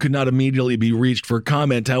neighbor could not immediately be reached for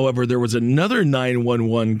comment. However, there was another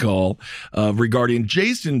 911 call regarding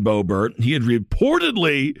Jason Boebert. He had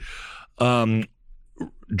reportedly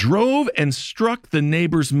drove and struck the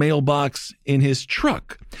neighbor's mailbox in his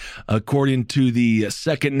truck. According to the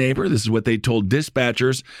second neighbor, this is what they told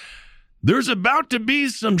dispatchers. There's about to be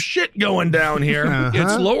some shit going down here.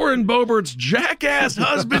 It's Lauren Boebert's jackass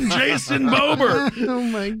husband, Jason Boebert. Oh,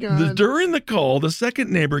 my God. During the call, the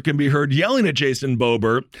second neighbor can be heard yelling at Jason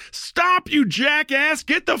Boebert, stop, you jackass,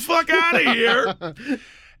 get the fuck out of here.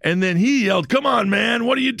 And then he yelled, come on, man,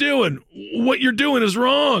 what are you doing? What you're doing is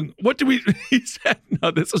wrong. What do we, he said, no,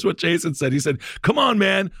 this is what Jason said. He said, come on,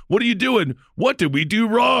 man, what are you doing? What did we do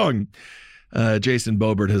wrong? Jason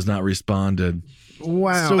Boebert has not responded.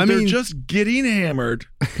 Wow. So they're just getting hammered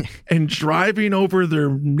and driving over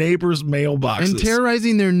their neighbors' mailboxes. And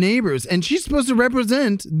terrorizing their neighbors. And she's supposed to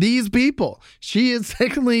represent these people. She is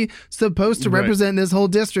technically supposed to represent this whole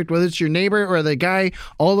district, whether it's your neighbor or the guy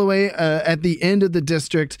all the way at the end of the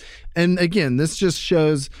district. And again, this just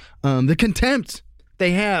shows the contempt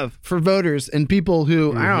they have for voters and people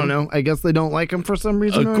who, I don't know, I guess they don't like him for some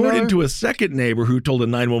reason. According to a second neighbor who told a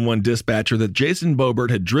 911 dispatcher that Jason Boebert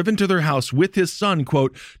had driven to their house with his son,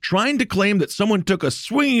 quote, trying to claim that someone took a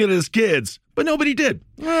swing at his kids, but nobody did.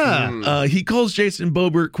 He calls Jason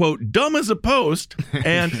Boebert, quote, dumb as a post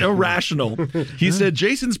and irrational. He said,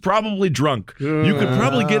 Jason's probably drunk. You could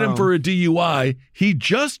probably get him for a DUI. He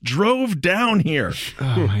just drove down here.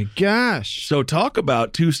 Oh, my gosh. So talk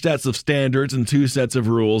about 2 sets of standards and 2 sets of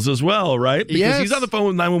rules as well, right? Because he's on the phone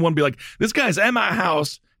with 911 be like, this guy's at my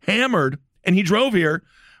house, hammered, and he drove here.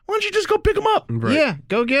 Why don't you just go pick them up? Right. Yeah,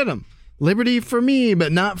 go get them. Liberty for me,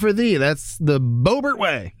 but not for thee. That's the Boebert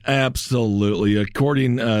way. Absolutely.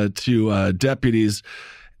 According to deputies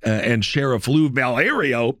and Sheriff Lou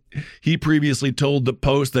Valerio, he previously told the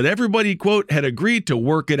Post that everybody, quote, had agreed to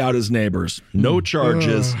work it out as neighbors. No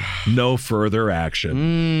charges, no further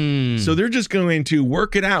action. So they're just going to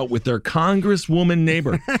work it out with their congresswoman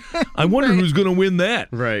neighbor. I wonder who's going to win that.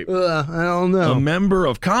 Right. I don't know. A member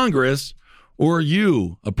of Congress or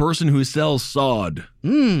you, a person who sells sod?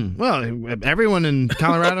 Well, everyone in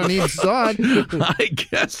Colorado needs sod. I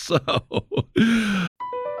guess so.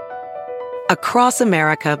 Across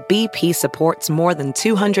America, BP supports more than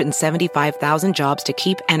 275,000 jobs to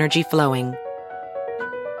keep energy flowing.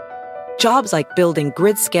 Jobs like building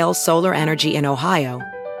grid-scale solar energy in Ohio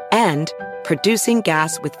and producing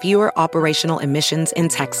gas with fewer operational emissions in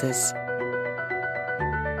Texas.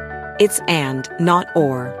 It's and, not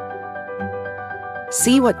or.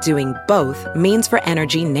 See what doing both means for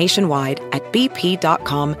energy nationwide at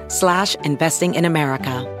bp.com/investing in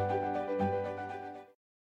America.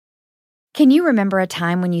 Can you remember a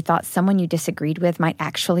time when you thought someone you disagreed with might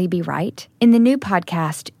actually be right? In the new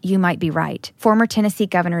podcast, You Might Be Right, former Tennessee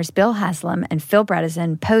Governors Bill Haslam and Phil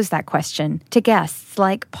Bredesen pose that question to guests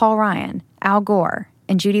like Paul Ryan, Al Gore,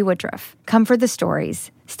 and Judy Woodruff. Come for the stories,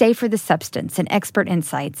 stay for the substance and expert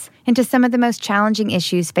insights into some of the most challenging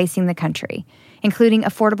issues facing the country, including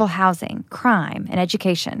affordable housing, crime, and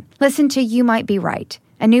education. Listen to You Might Be Right,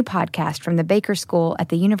 a new podcast from the Baker School at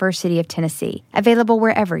the University of Tennessee, available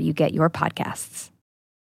wherever you get your podcasts.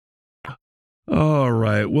 All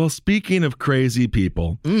right. Well, speaking of crazy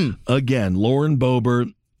people, again, Lauren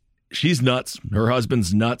Boebert, she's nuts. Her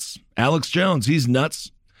husband's nuts. Alex Jones, he's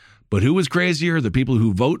nuts. But who is crazier? The people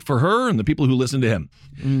who vote for her and the people who listen to him.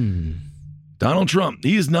 Donald Trump,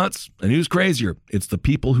 he's nuts. And who's crazier? It's the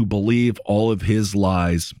people who believe all of his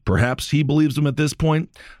lies. Perhaps he believes them at this point,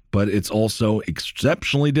 but it's also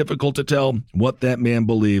exceptionally difficult to tell what that man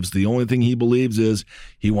believes. The only thing he believes is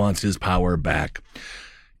he wants his power back.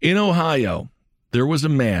 In Ohio, there was a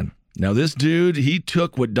man. Now, this dude, he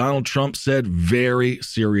took what Donald Trump said very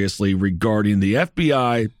seriously regarding the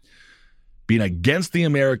FBI being against the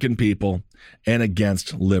American people and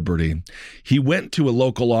against liberty. He went to a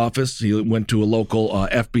local office. He went to a local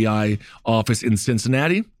FBI office in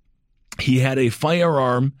Cincinnati. He had a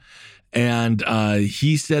firearm, and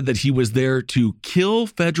he said that he was there to kill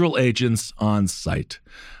federal agents on sight.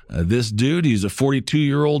 This dude, he's a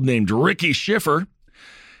 42-year-old named Ricky Schiffer.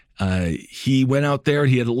 He went out there.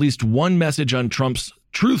 He had at least one message on Trump's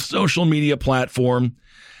Truth social media platform,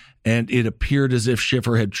 and it appeared as if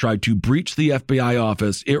Schiffer had tried to breach the FBI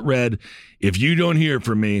office. It read, "If you don't hear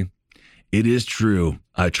from me, it is true.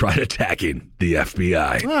 I tried attacking the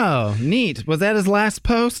FBI." Oh, neat. Was that his last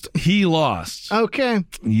post? He lost. Okay.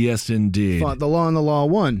 Yes, indeed. Fought the law and the law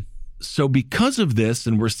won. So because of this,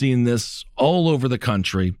 and we're seeing this all over the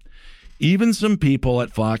country, even some people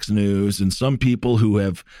at Fox News and some people who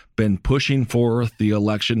have been pushing forth the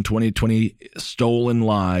election 2020 stolen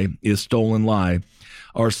lie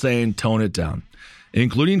are saying tone it down,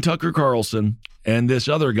 including Tucker Carlson and this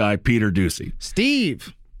other guy, Peter Doocy.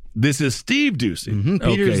 Steve. This is Steve Doocy.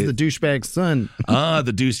 Peter's the douchebag's son.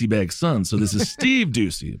 The Doocy bag's son. So this is Steve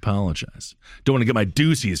Doocy. Apologize. Don't want to get my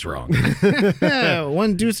Doocies wrong.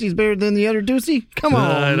 One Doocy's better than the other Doocy? Come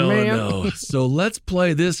on, I don't man. know. So let's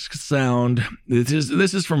play this sound.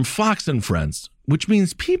 This is from Fox and Friends, which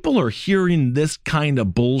means people are hearing this kind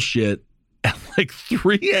of bullshit at like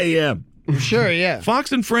 3 a.m. Sure, yeah.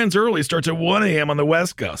 Fox and Friends early starts at 1 a.m. on the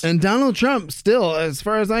West Coast. And Donald Trump still, as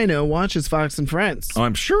far as I know, watches Fox and Friends. Oh,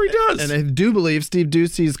 I'm sure he does. And I do believe Steve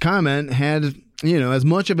Doocy's comment had, as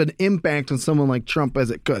much of an impact on someone like Trump as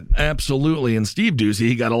it could. Absolutely. And Steve Doocy,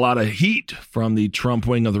 he got a lot of heat from the Trump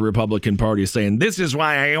wing of the Republican Party saying, "This is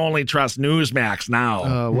why I only trust Newsmax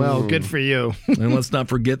now." Well, good for you. And let's not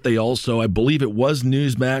forget, they also, I believe it was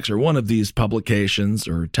Newsmax or one of these publications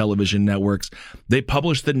or television networks, they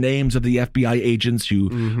published the names of the FBI agents who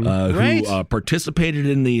participated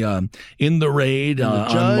in the raid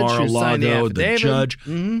on Mar-a-Lago, the judge.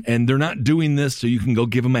 And they're not doing this so you can go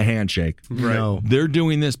give them a handshake. Right. No. They're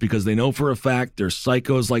doing this because they know for a fact there's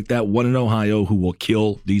psychos like that one in Ohio who will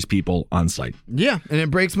kill these people on sight. Yeah, and it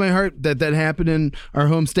breaks my heart that happened in our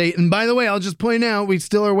home state. And by the way, I'll just point out, we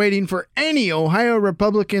still are waiting for any Ohio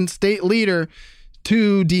Republican state leader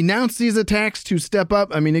to denounce these attacks, to step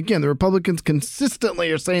up. I mean, again, the Republicans consistently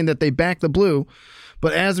are saying that they back the blue.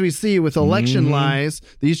 But as we see with election lies,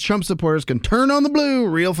 these Trump supporters can turn on the blue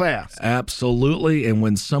real fast. Absolutely. And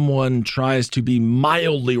when someone tries to be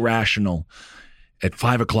mildly rational at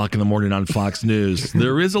 5 o'clock in the morning on Fox News.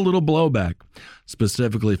 There is a little blowback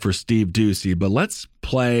specifically for Steve Doocy, but let's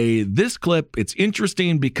play this clip. It's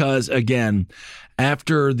interesting because, again,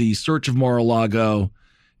 after the search of Mar-a-Lago,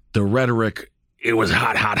 the rhetoric, it was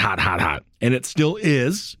hot. And it still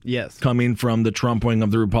is. Yes. Coming from the Trump wing of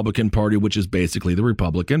the Republican Party, which is basically the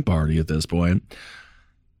Republican Party at this point.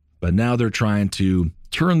 But now they're trying to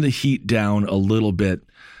turn the heat down a little bit.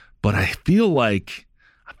 But I feel like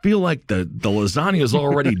the lasagna is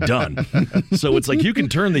already done. So it's like you can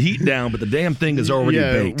turn the heat down, but the damn thing is already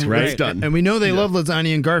baked, right? It's done. And we know they love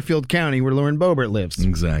lasagna in Garfield County, where Lauren Boebert lives.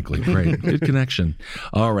 Exactly. Great. Good connection.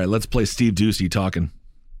 All right, let's play Steve Doocy talking.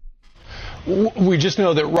 We just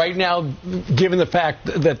know that right now, given the fact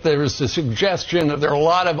that there is a suggestion that there are a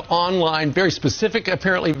lot of online,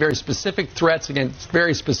 apparently very specific threats against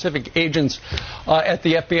very specific agents at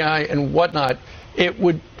the FBI and whatnot, it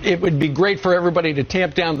would be great for everybody to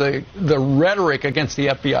tamp down the rhetoric against the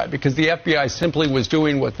FBI, because the FBI simply was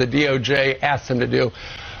doing what the DOJ asked them to do.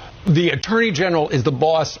 The Attorney General is the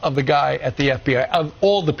boss of the guy at the FBI, of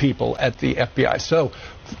all the people at the FBI. So,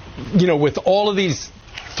 with all of these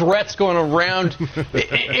threats going around,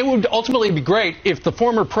 it would ultimately be great if the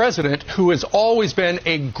former president, who has always been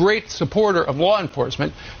a great supporter of law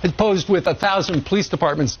enforcement, had posed with 1,000 police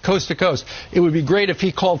departments coast to coast. It would be great if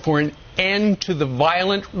he called for an end to the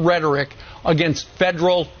violent rhetoric against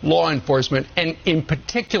federal law enforcement, and in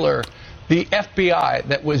particular, the FBI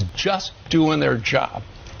that was just doing their job.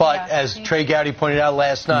 But as Trey Gowdy pointed out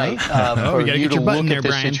last night, for you to look at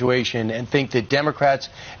this situation and think that Democrats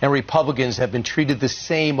and Republicans have been treated the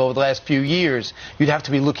same over the last few years, you'd have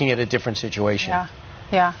to be looking at a different situation.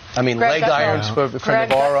 Yeah. I mean, leg irons for Greg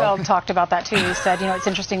Navarro. Gutfeld talked about that, too. He said, it's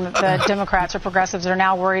interesting that the Democrats or progressives are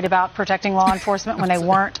now worried about protecting law enforcement when they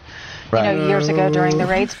weren't, years ago during the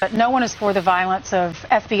raids. But no one is for the violence of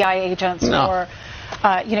FBI agents or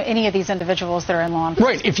any of these individuals that are in law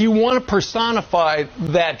enforcement. Right. If you want to personify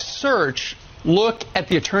that search, look at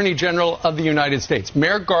the Attorney General of the United States.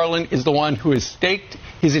 Merrick Garland is the one who has staked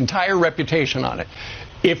his entire reputation on it.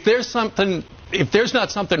 If there's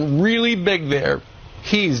not something really big there,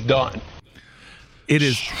 he's done. It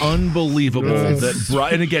is unbelievable that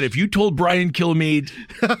Brian, again, if you told Brian Kilmeade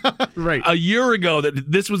a year ago that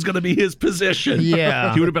this was going to be his position, he would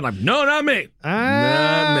have been like, no, not me.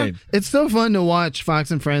 Not me. It's so fun to watch Fox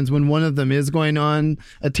and Friends when one of them is going on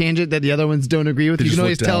a tangent that the other ones don't agree with. You can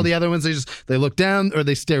always tell the other ones, they look down or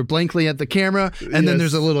they stare blankly at the camera, and then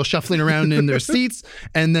there's a little shuffling around in their seats,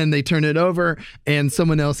 and then they turn it over, and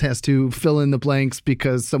someone else has to fill in the blanks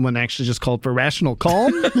because someone actually just called for rational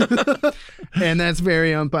calm. And that's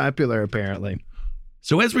very unpopular, apparently.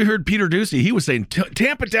 So as we heard Peter Doocy, he was saying,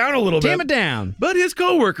 tamp it down a little bit. Tamp it down. But his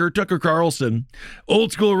coworker, Tucker Carlson,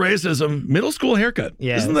 old school racism, middle school haircut.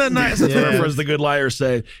 Yes. Isn't that nice? That's what our friends, the Good Liars,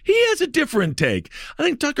 say. He has a different take. I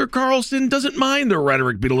think Tucker Carlson doesn't mind the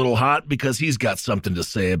rhetoric being a little hot because he's got something to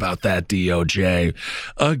say about that DOJ.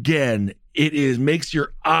 Again, it makes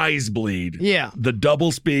your eyes bleed. Yeah. The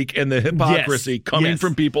doublespeak and the hypocrisy coming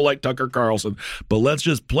from people like Tucker Carlson. But let's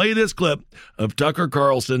just play this clip of Tucker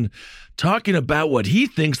Carlson talking about what he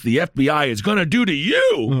thinks the FBI is going to do to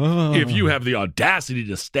you if you have the audacity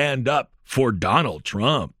to stand up for Donald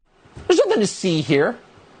Trump. There's nothing to see here.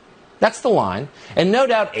 That's the line. And no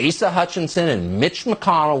doubt Asa Hutchinson and Mitch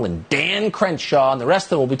McConnell and Dan Crenshaw and the rest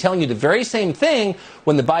of them will be telling you the very same thing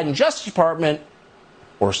when the Biden Justice Department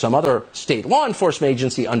or some other state law enforcement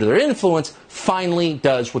agency under their influence finally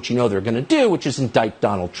does what you know they're going to do, which is indict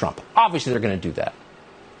Donald Trump. Obviously, they're going to do that.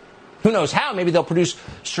 Who knows how? Maybe they'll produce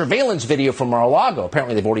surveillance video from Mar-a-Lago.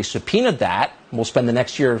 Apparently, they've already subpoenaed that. We'll spend the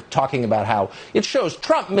next year talking about how it shows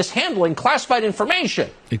Trump mishandling classified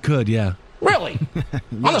information. It could, yeah. Really?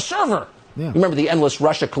 On the server. Yeah. Remember the endless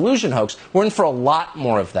Russia collusion hoax? We're in for a lot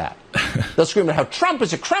more of that. They'll scream about how Trump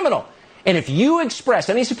is a criminal. And if you express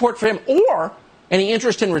any support for him or any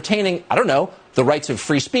interest in retaining, I don't know, the rights of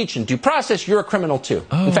free speech and due process, you're a criminal too.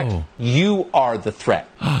 Oh. In fact, you are the threat.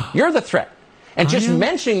 You're the threat. And just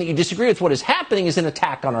mentioning that you disagree with what is happening is an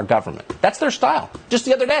attack on our government. That's their style. Just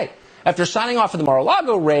the other day, after signing off of the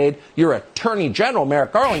Mar-a-Lago raid, your Attorney General,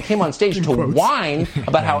 Merrick Garland, came on stage to whine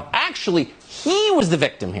about how actually he was the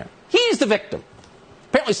victim here. He's the victim.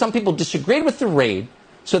 Apparently some people disagreed with the raid.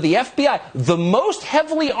 So the FBI, the most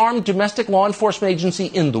heavily armed domestic law enforcement agency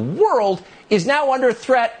in the world, is now under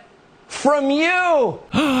threat from you.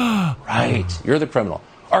 Right. You're the criminal.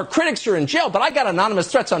 Our critics are in jail, but I got anonymous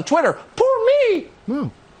threats on Twitter. Poor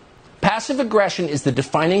me. Passive aggression is the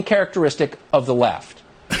defining characteristic of the left.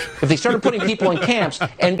 If they started putting people in camps,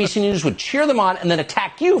 NBC News would cheer them on and then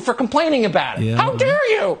attack you for complaining about it. Yeah. How dare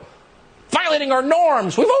you? Violating our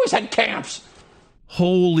norms. We've always had camps.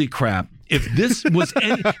 Holy crap. If this was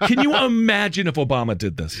can you imagine if Obama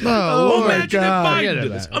did this? Imagine if Biden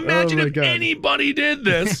did this. Imagine if anybody did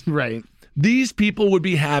this. Right. These people would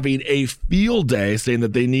be having a field day saying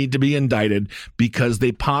that they need to be indicted because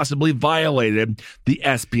they possibly violated the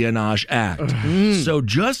Espionage Act. So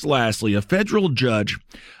just lastly, a federal judge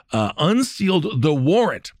unsealed the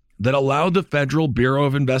warrant that allowed the Federal Bureau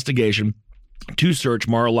of Investigation to search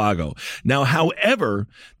Mar-a-Lago. Now, however,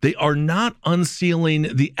 they are not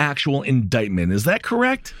unsealing the actual indictment. Is that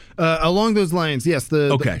correct? Along those lines, yes.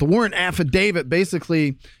 The warrant affidavit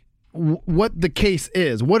basically what the case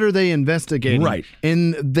is. What are they investigating? Right.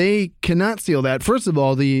 And they cannot seal that. First of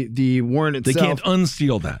all, the warrant itself. They can't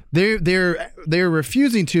unseal that. They're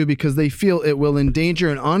refusing to because they feel it will endanger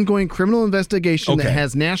an ongoing criminal investigation that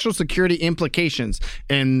has national security implications.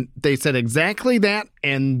 And they said exactly that,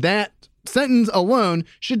 and that sentence alone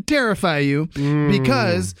should terrify you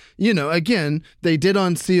because, again, they did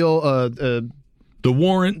unseal the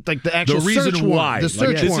warrant, like the actual reason search why. warrant, the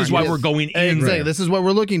search this warrant. is why we're going in. Exactly. There. This is what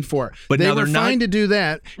we're looking for. But they now were they're fine to do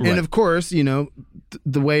that, and of course,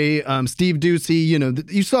 the way Steve Doocy,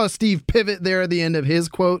 you saw Steve pivot there at the end of his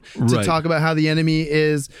quote to talk about how the enemy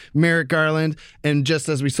is Merrick Garland, and just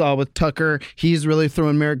as we saw with Tucker, he's really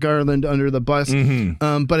throwing Merrick Garland under the bus.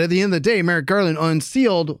 But at the end of the day, Merrick Garland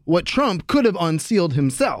unsealed what Trump could have unsealed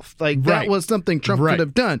himself. That was something Trump could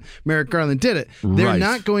have done. Merrick Garland did it. They're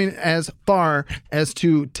not going as far as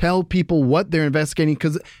to tell people what they're investigating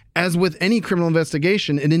because, as with any criminal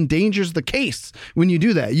investigation, it endangers the case when you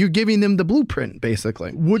do that. You're giving them the blueprint,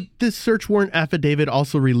 basically. Would this search warrant affidavit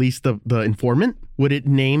also release the informant? Would it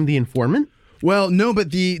name the informant? Well, no,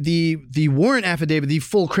 but the warrant affidavit, the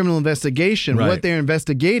full criminal investigation, what they're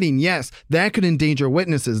investigating, yes, that could endanger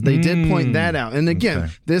witnesses. They did point that out. And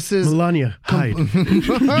again, this is Melania Hyde.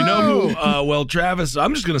 You know who? Well, Travis,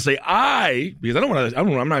 I'm just going to say because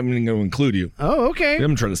I'm not even going to include you. Oh, okay.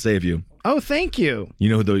 I'm trying to save you. Oh, thank you. You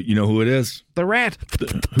know who it is? The rat.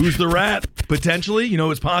 Who's the rat? Potentially. You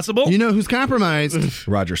know it's possible? You know who's compromised?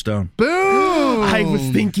 Roger Stone. Boom! I was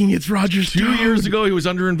thinking it's Roger Stone. 2 years ago, he was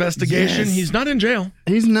under investigation. Yes. He's not in jail.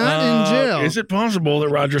 He's not in jail. Is it possible that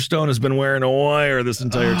Roger Stone has been wearing a wire this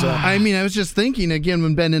entire time? I mean, I was just thinking, again,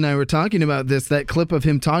 when Ben and I were talking about this, that clip of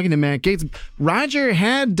him talking to Matt Gaetz, Roger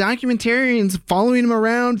had documentarians following him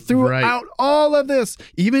around throughout all of this,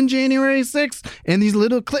 even January 6th, and these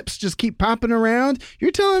little clips just keep popping around.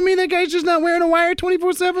 You're telling me that guy's just not wearing a wire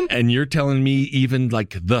 24/7? And you're telling me even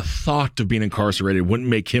like the thought of being incarcerated wouldn't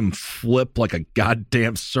make him flip like a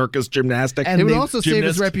goddamn circus gymnastic? And it would also save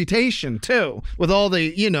his reputation, too, with all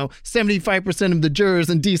the, 75% of the jurors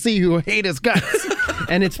in D.C. who hate his guts.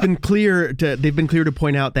 And they've been clear to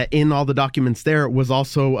point out that in all the documents there was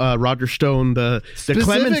also Roger Stone, the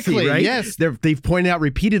clemency, right? Yes. They've pointed out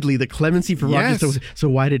repeatedly the clemency for Roger Stone. So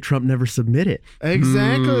why did Trump never submit it?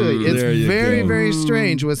 Exactly. It's very, very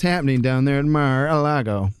strange what's happening down there in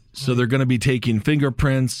Mar-a-Lago. So they're going to be taking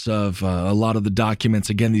fingerprints of a lot of the documents.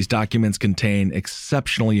 Again, these documents contain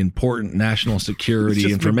exceptionally important national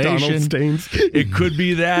security information. It could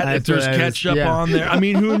be that if there's ketchup on there. I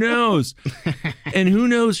mean, who knows? And who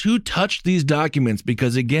knows who touched these documents?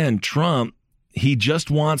 Because again, Trump, he just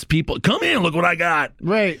wants people. Come in, look what I got.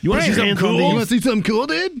 Right. You want to see something cool? You want to see something cool,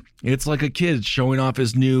 dude? It's like a kid showing off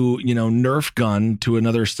his new, Nerf gun to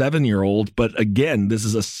another 7-year-old. But again, this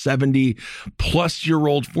is a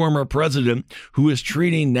 70-plus-year-old former president who is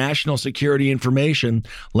treating national security information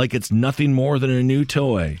like it's nothing more than a new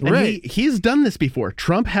toy. And he's done this before.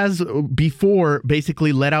 Trump has before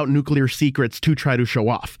basically let out nuclear secrets to try to show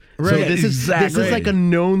off. Right. So this is like a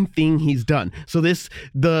known thing he's done. So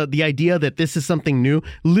the idea that this is something new,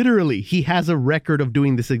 literally, he has a record of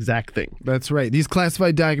doing this exact thing. That's right. These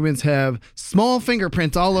classified documents have small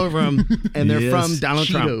fingerprints all over them, and they're from Donald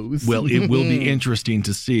Trump. Well, it will be interesting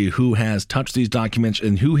to see who has touched these documents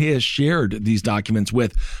and who he has shared these documents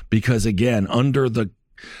with, because again, in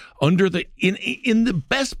the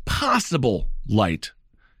best possible light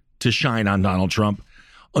to shine on Donald Trump,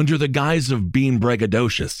 under the guise of being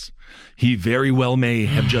braggadocious, he very well may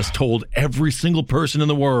have just told every single person in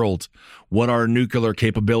the world what our nuclear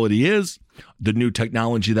capability is, the new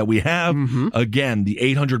technology that we have. Again, the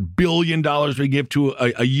 $800 billion we give to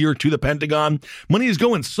a year to the Pentagon. Money is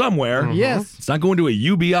going somewhere. Yes. It's not going to a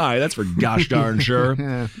UBI. That's for gosh darn sure.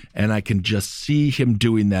 And I can just see him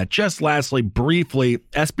doing that. Just lastly, briefly,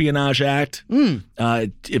 Espionage Act.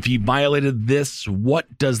 If he violated this,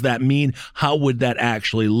 what does that mean? How would that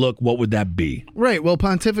actually look? What would that be? Right. Well,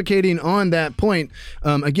 pontificating on that point,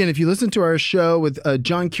 again, if you listen to our show with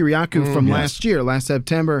John Kiriakou from from last year, last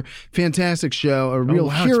September. Fantastic show. A real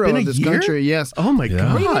hero of this country. Yes. Oh my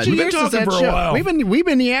God. We've been talking for a while. We've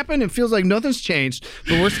been yapping. It feels like nothing's changed,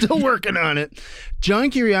 but we're still working on it.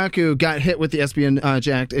 John Kiriakou got hit with the Espionage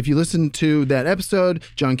Act. If you listen to that episode,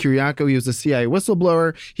 John Kiriakou, he was a CIA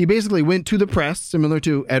whistleblower. He basically went to the press, similar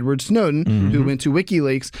to Edward Snowden, who went to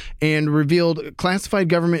WikiLeaks and revealed classified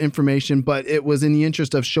government information, but it was in the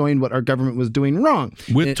interest of showing what our government was doing wrong.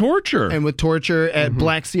 With torture. And with torture at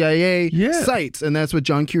black CIA sites. And that's what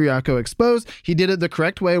John Kiriakou exposed. He did it the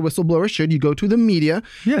correct way a whistleblower should. You go to the media.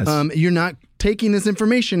 Yes. You're not taking this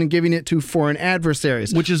information and giving it to foreign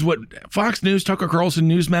adversaries. Which is what Fox News, Tucker Carlson,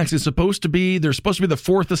 Newsmax is supposed to be. They're supposed to be the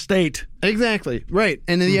fourth estate. Exactly. Right.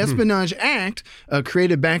 And the Espionage Act,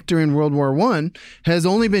 created back during World War I, has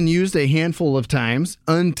only been used a handful of times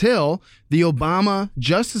until the Obama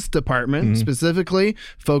Justice Department, specifically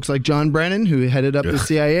folks like John Brennan, who headed up the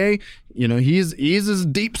CIA. You know, he's as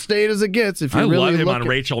deep state as it gets. If you really love him look on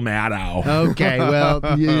Rachel Maddow. Okay,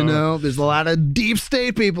 well, you know, there's a lot of deep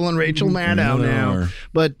state people in Rachel Maddow now.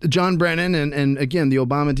 But John Brennan and again, the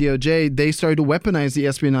Obama DOJ, they started to weaponize the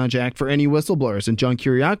Espionage Act for any whistleblowers. And John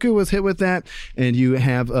Kiriakou was hit with that. And you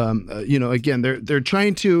have, you know, again, they're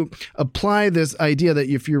trying to apply this idea that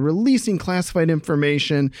if you're releasing classified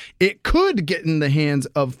information, it could get in the hands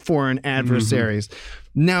of foreign adversaries.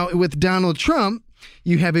 Now, with Donald Trump,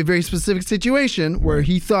 you have a very specific situation where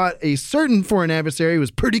he thought a certain foreign adversary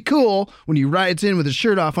was pretty cool when he rides in with his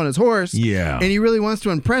shirt off on his horse. Yeah. And he really wants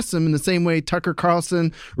to impress him in the same way Tucker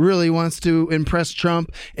Carlson really wants to impress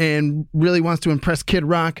Trump and really wants to impress Kid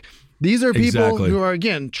Rock. These are people who are,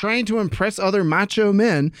 again, trying to impress other macho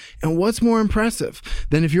men. And what's more impressive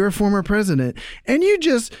than if you're a former president and you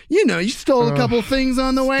just, you know, you stole a couple things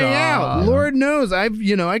on the way out? Lord knows, I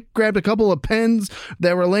grabbed a couple of pens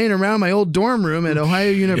that were laying around my old dorm room at Ohio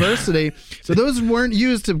University. So those weren't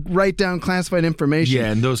used to write down classified information. Yeah,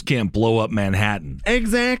 and those can't blow up Manhattan.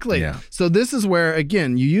 Exactly. Yeah. So this is where,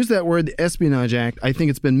 again, you use that word, the Espionage Act. I think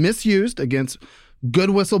it's been misused against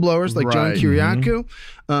good whistleblowers like John Kiriakou.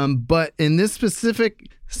 But in this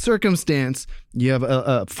specific circumstance, you have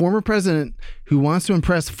a former president who wants to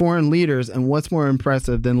impress foreign leaders, and what's more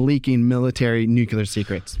impressive than leaking military nuclear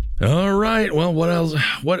secrets? All right. Well, what else?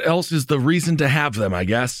 What else is the reason to have them, I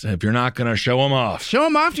guess, if you're not going to show them off? Show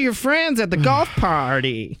them off to your friends at the golf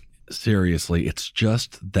party. Seriously, it's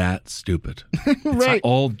just that stupid. Right. It's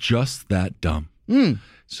all just that dumb.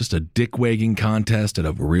 It's just a dick-wagging contest at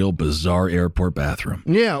a real bizarre airport bathroom.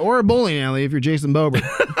 Yeah, or a bowling alley if you're Jason Bober.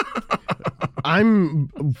 I'm,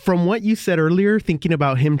 from what you said earlier, thinking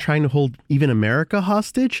about him trying to hold even America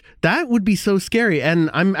hostage. That would be so scary. And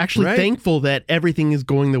I'm actually thankful that everything is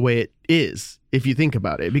going the way it is, if you think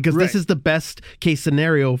about it, because this is the best case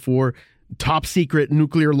scenario for top secret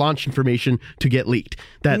nuclear launch information to get leaked,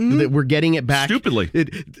 that we're getting it back stupidly.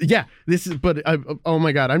 Oh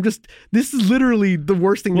my God, this is literally the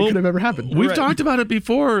worst thing that could have ever happened. We've talked about it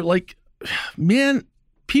before. Like, man,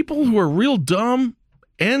 people who are real dumb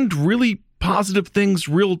and really positive things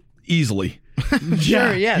real easily.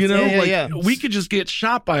 Sure, yes. You know, we could just get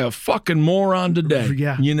shot by a fucking moron today.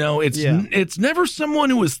 Yeah. You know, it's never someone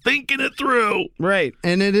who is thinking it through. Right.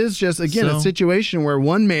 And it is just, again, a situation where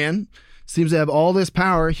one man seems to have all this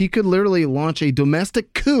power. He could literally launch a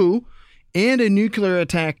domestic coup and a nuclear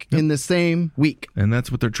attack in the same week. And that's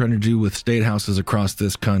what they're trying to do with state houses across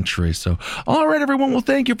this country. So, all right, everyone. Well,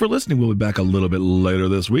 thank you for listening. We'll be back a little bit later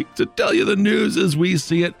this week to tell you the news as we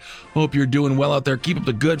see it. Hope you're doing well out there. Keep up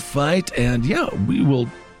the good fight. And, yeah, we will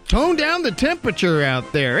tone down the temperature out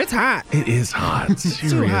there. It's hot. It is hot. It's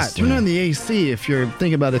too hot. Turn on the AC if you're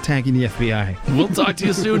thinking about attacking the FBI. We'll talk to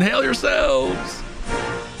you soon. Hail yourselves.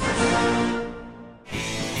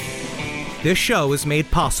 This show is made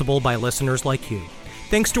possible by listeners like you.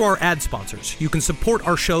 Thanks to our ad sponsors, you can support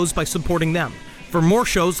our shows by supporting them. For more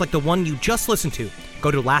shows like the one you just listened to, go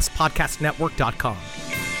to lastpodcastnetwork.com.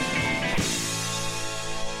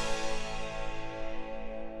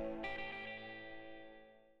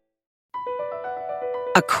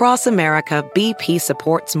 Across America, BP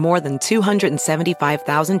supports more than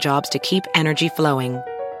 275,000 jobs to keep energy flowing.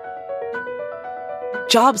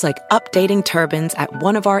 Jobs like updating turbines at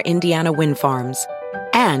one of our Indiana wind farms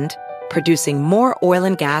and producing more oil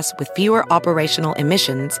and gas with fewer operational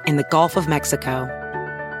emissions in the Gulf of Mexico.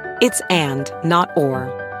 It's and, not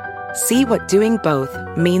or. See what doing both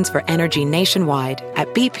means for energy nationwide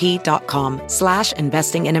at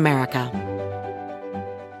bp.com/investing in America.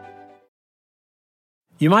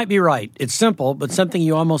 You might be right. It's simple, but something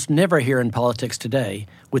you almost never hear in politics today,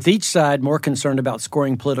 with each side more concerned about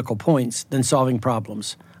scoring political points than solving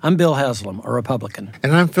problems. I'm Bill Haslam, a Republican.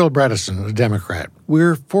 And I'm Phil Bredesen, a Democrat.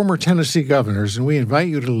 We're former Tennessee governors, and we invite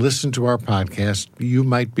you to listen to our podcast, You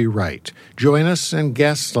Might Be Right. Join us and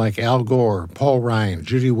guests like Al Gore, Paul Ryan,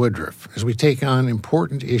 Judy Woodruff, as we take on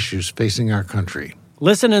important issues facing our country.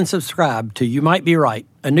 Listen and subscribe to You Might Be Right,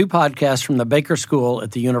 a new podcast from the Baker School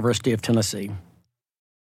at the University of Tennessee.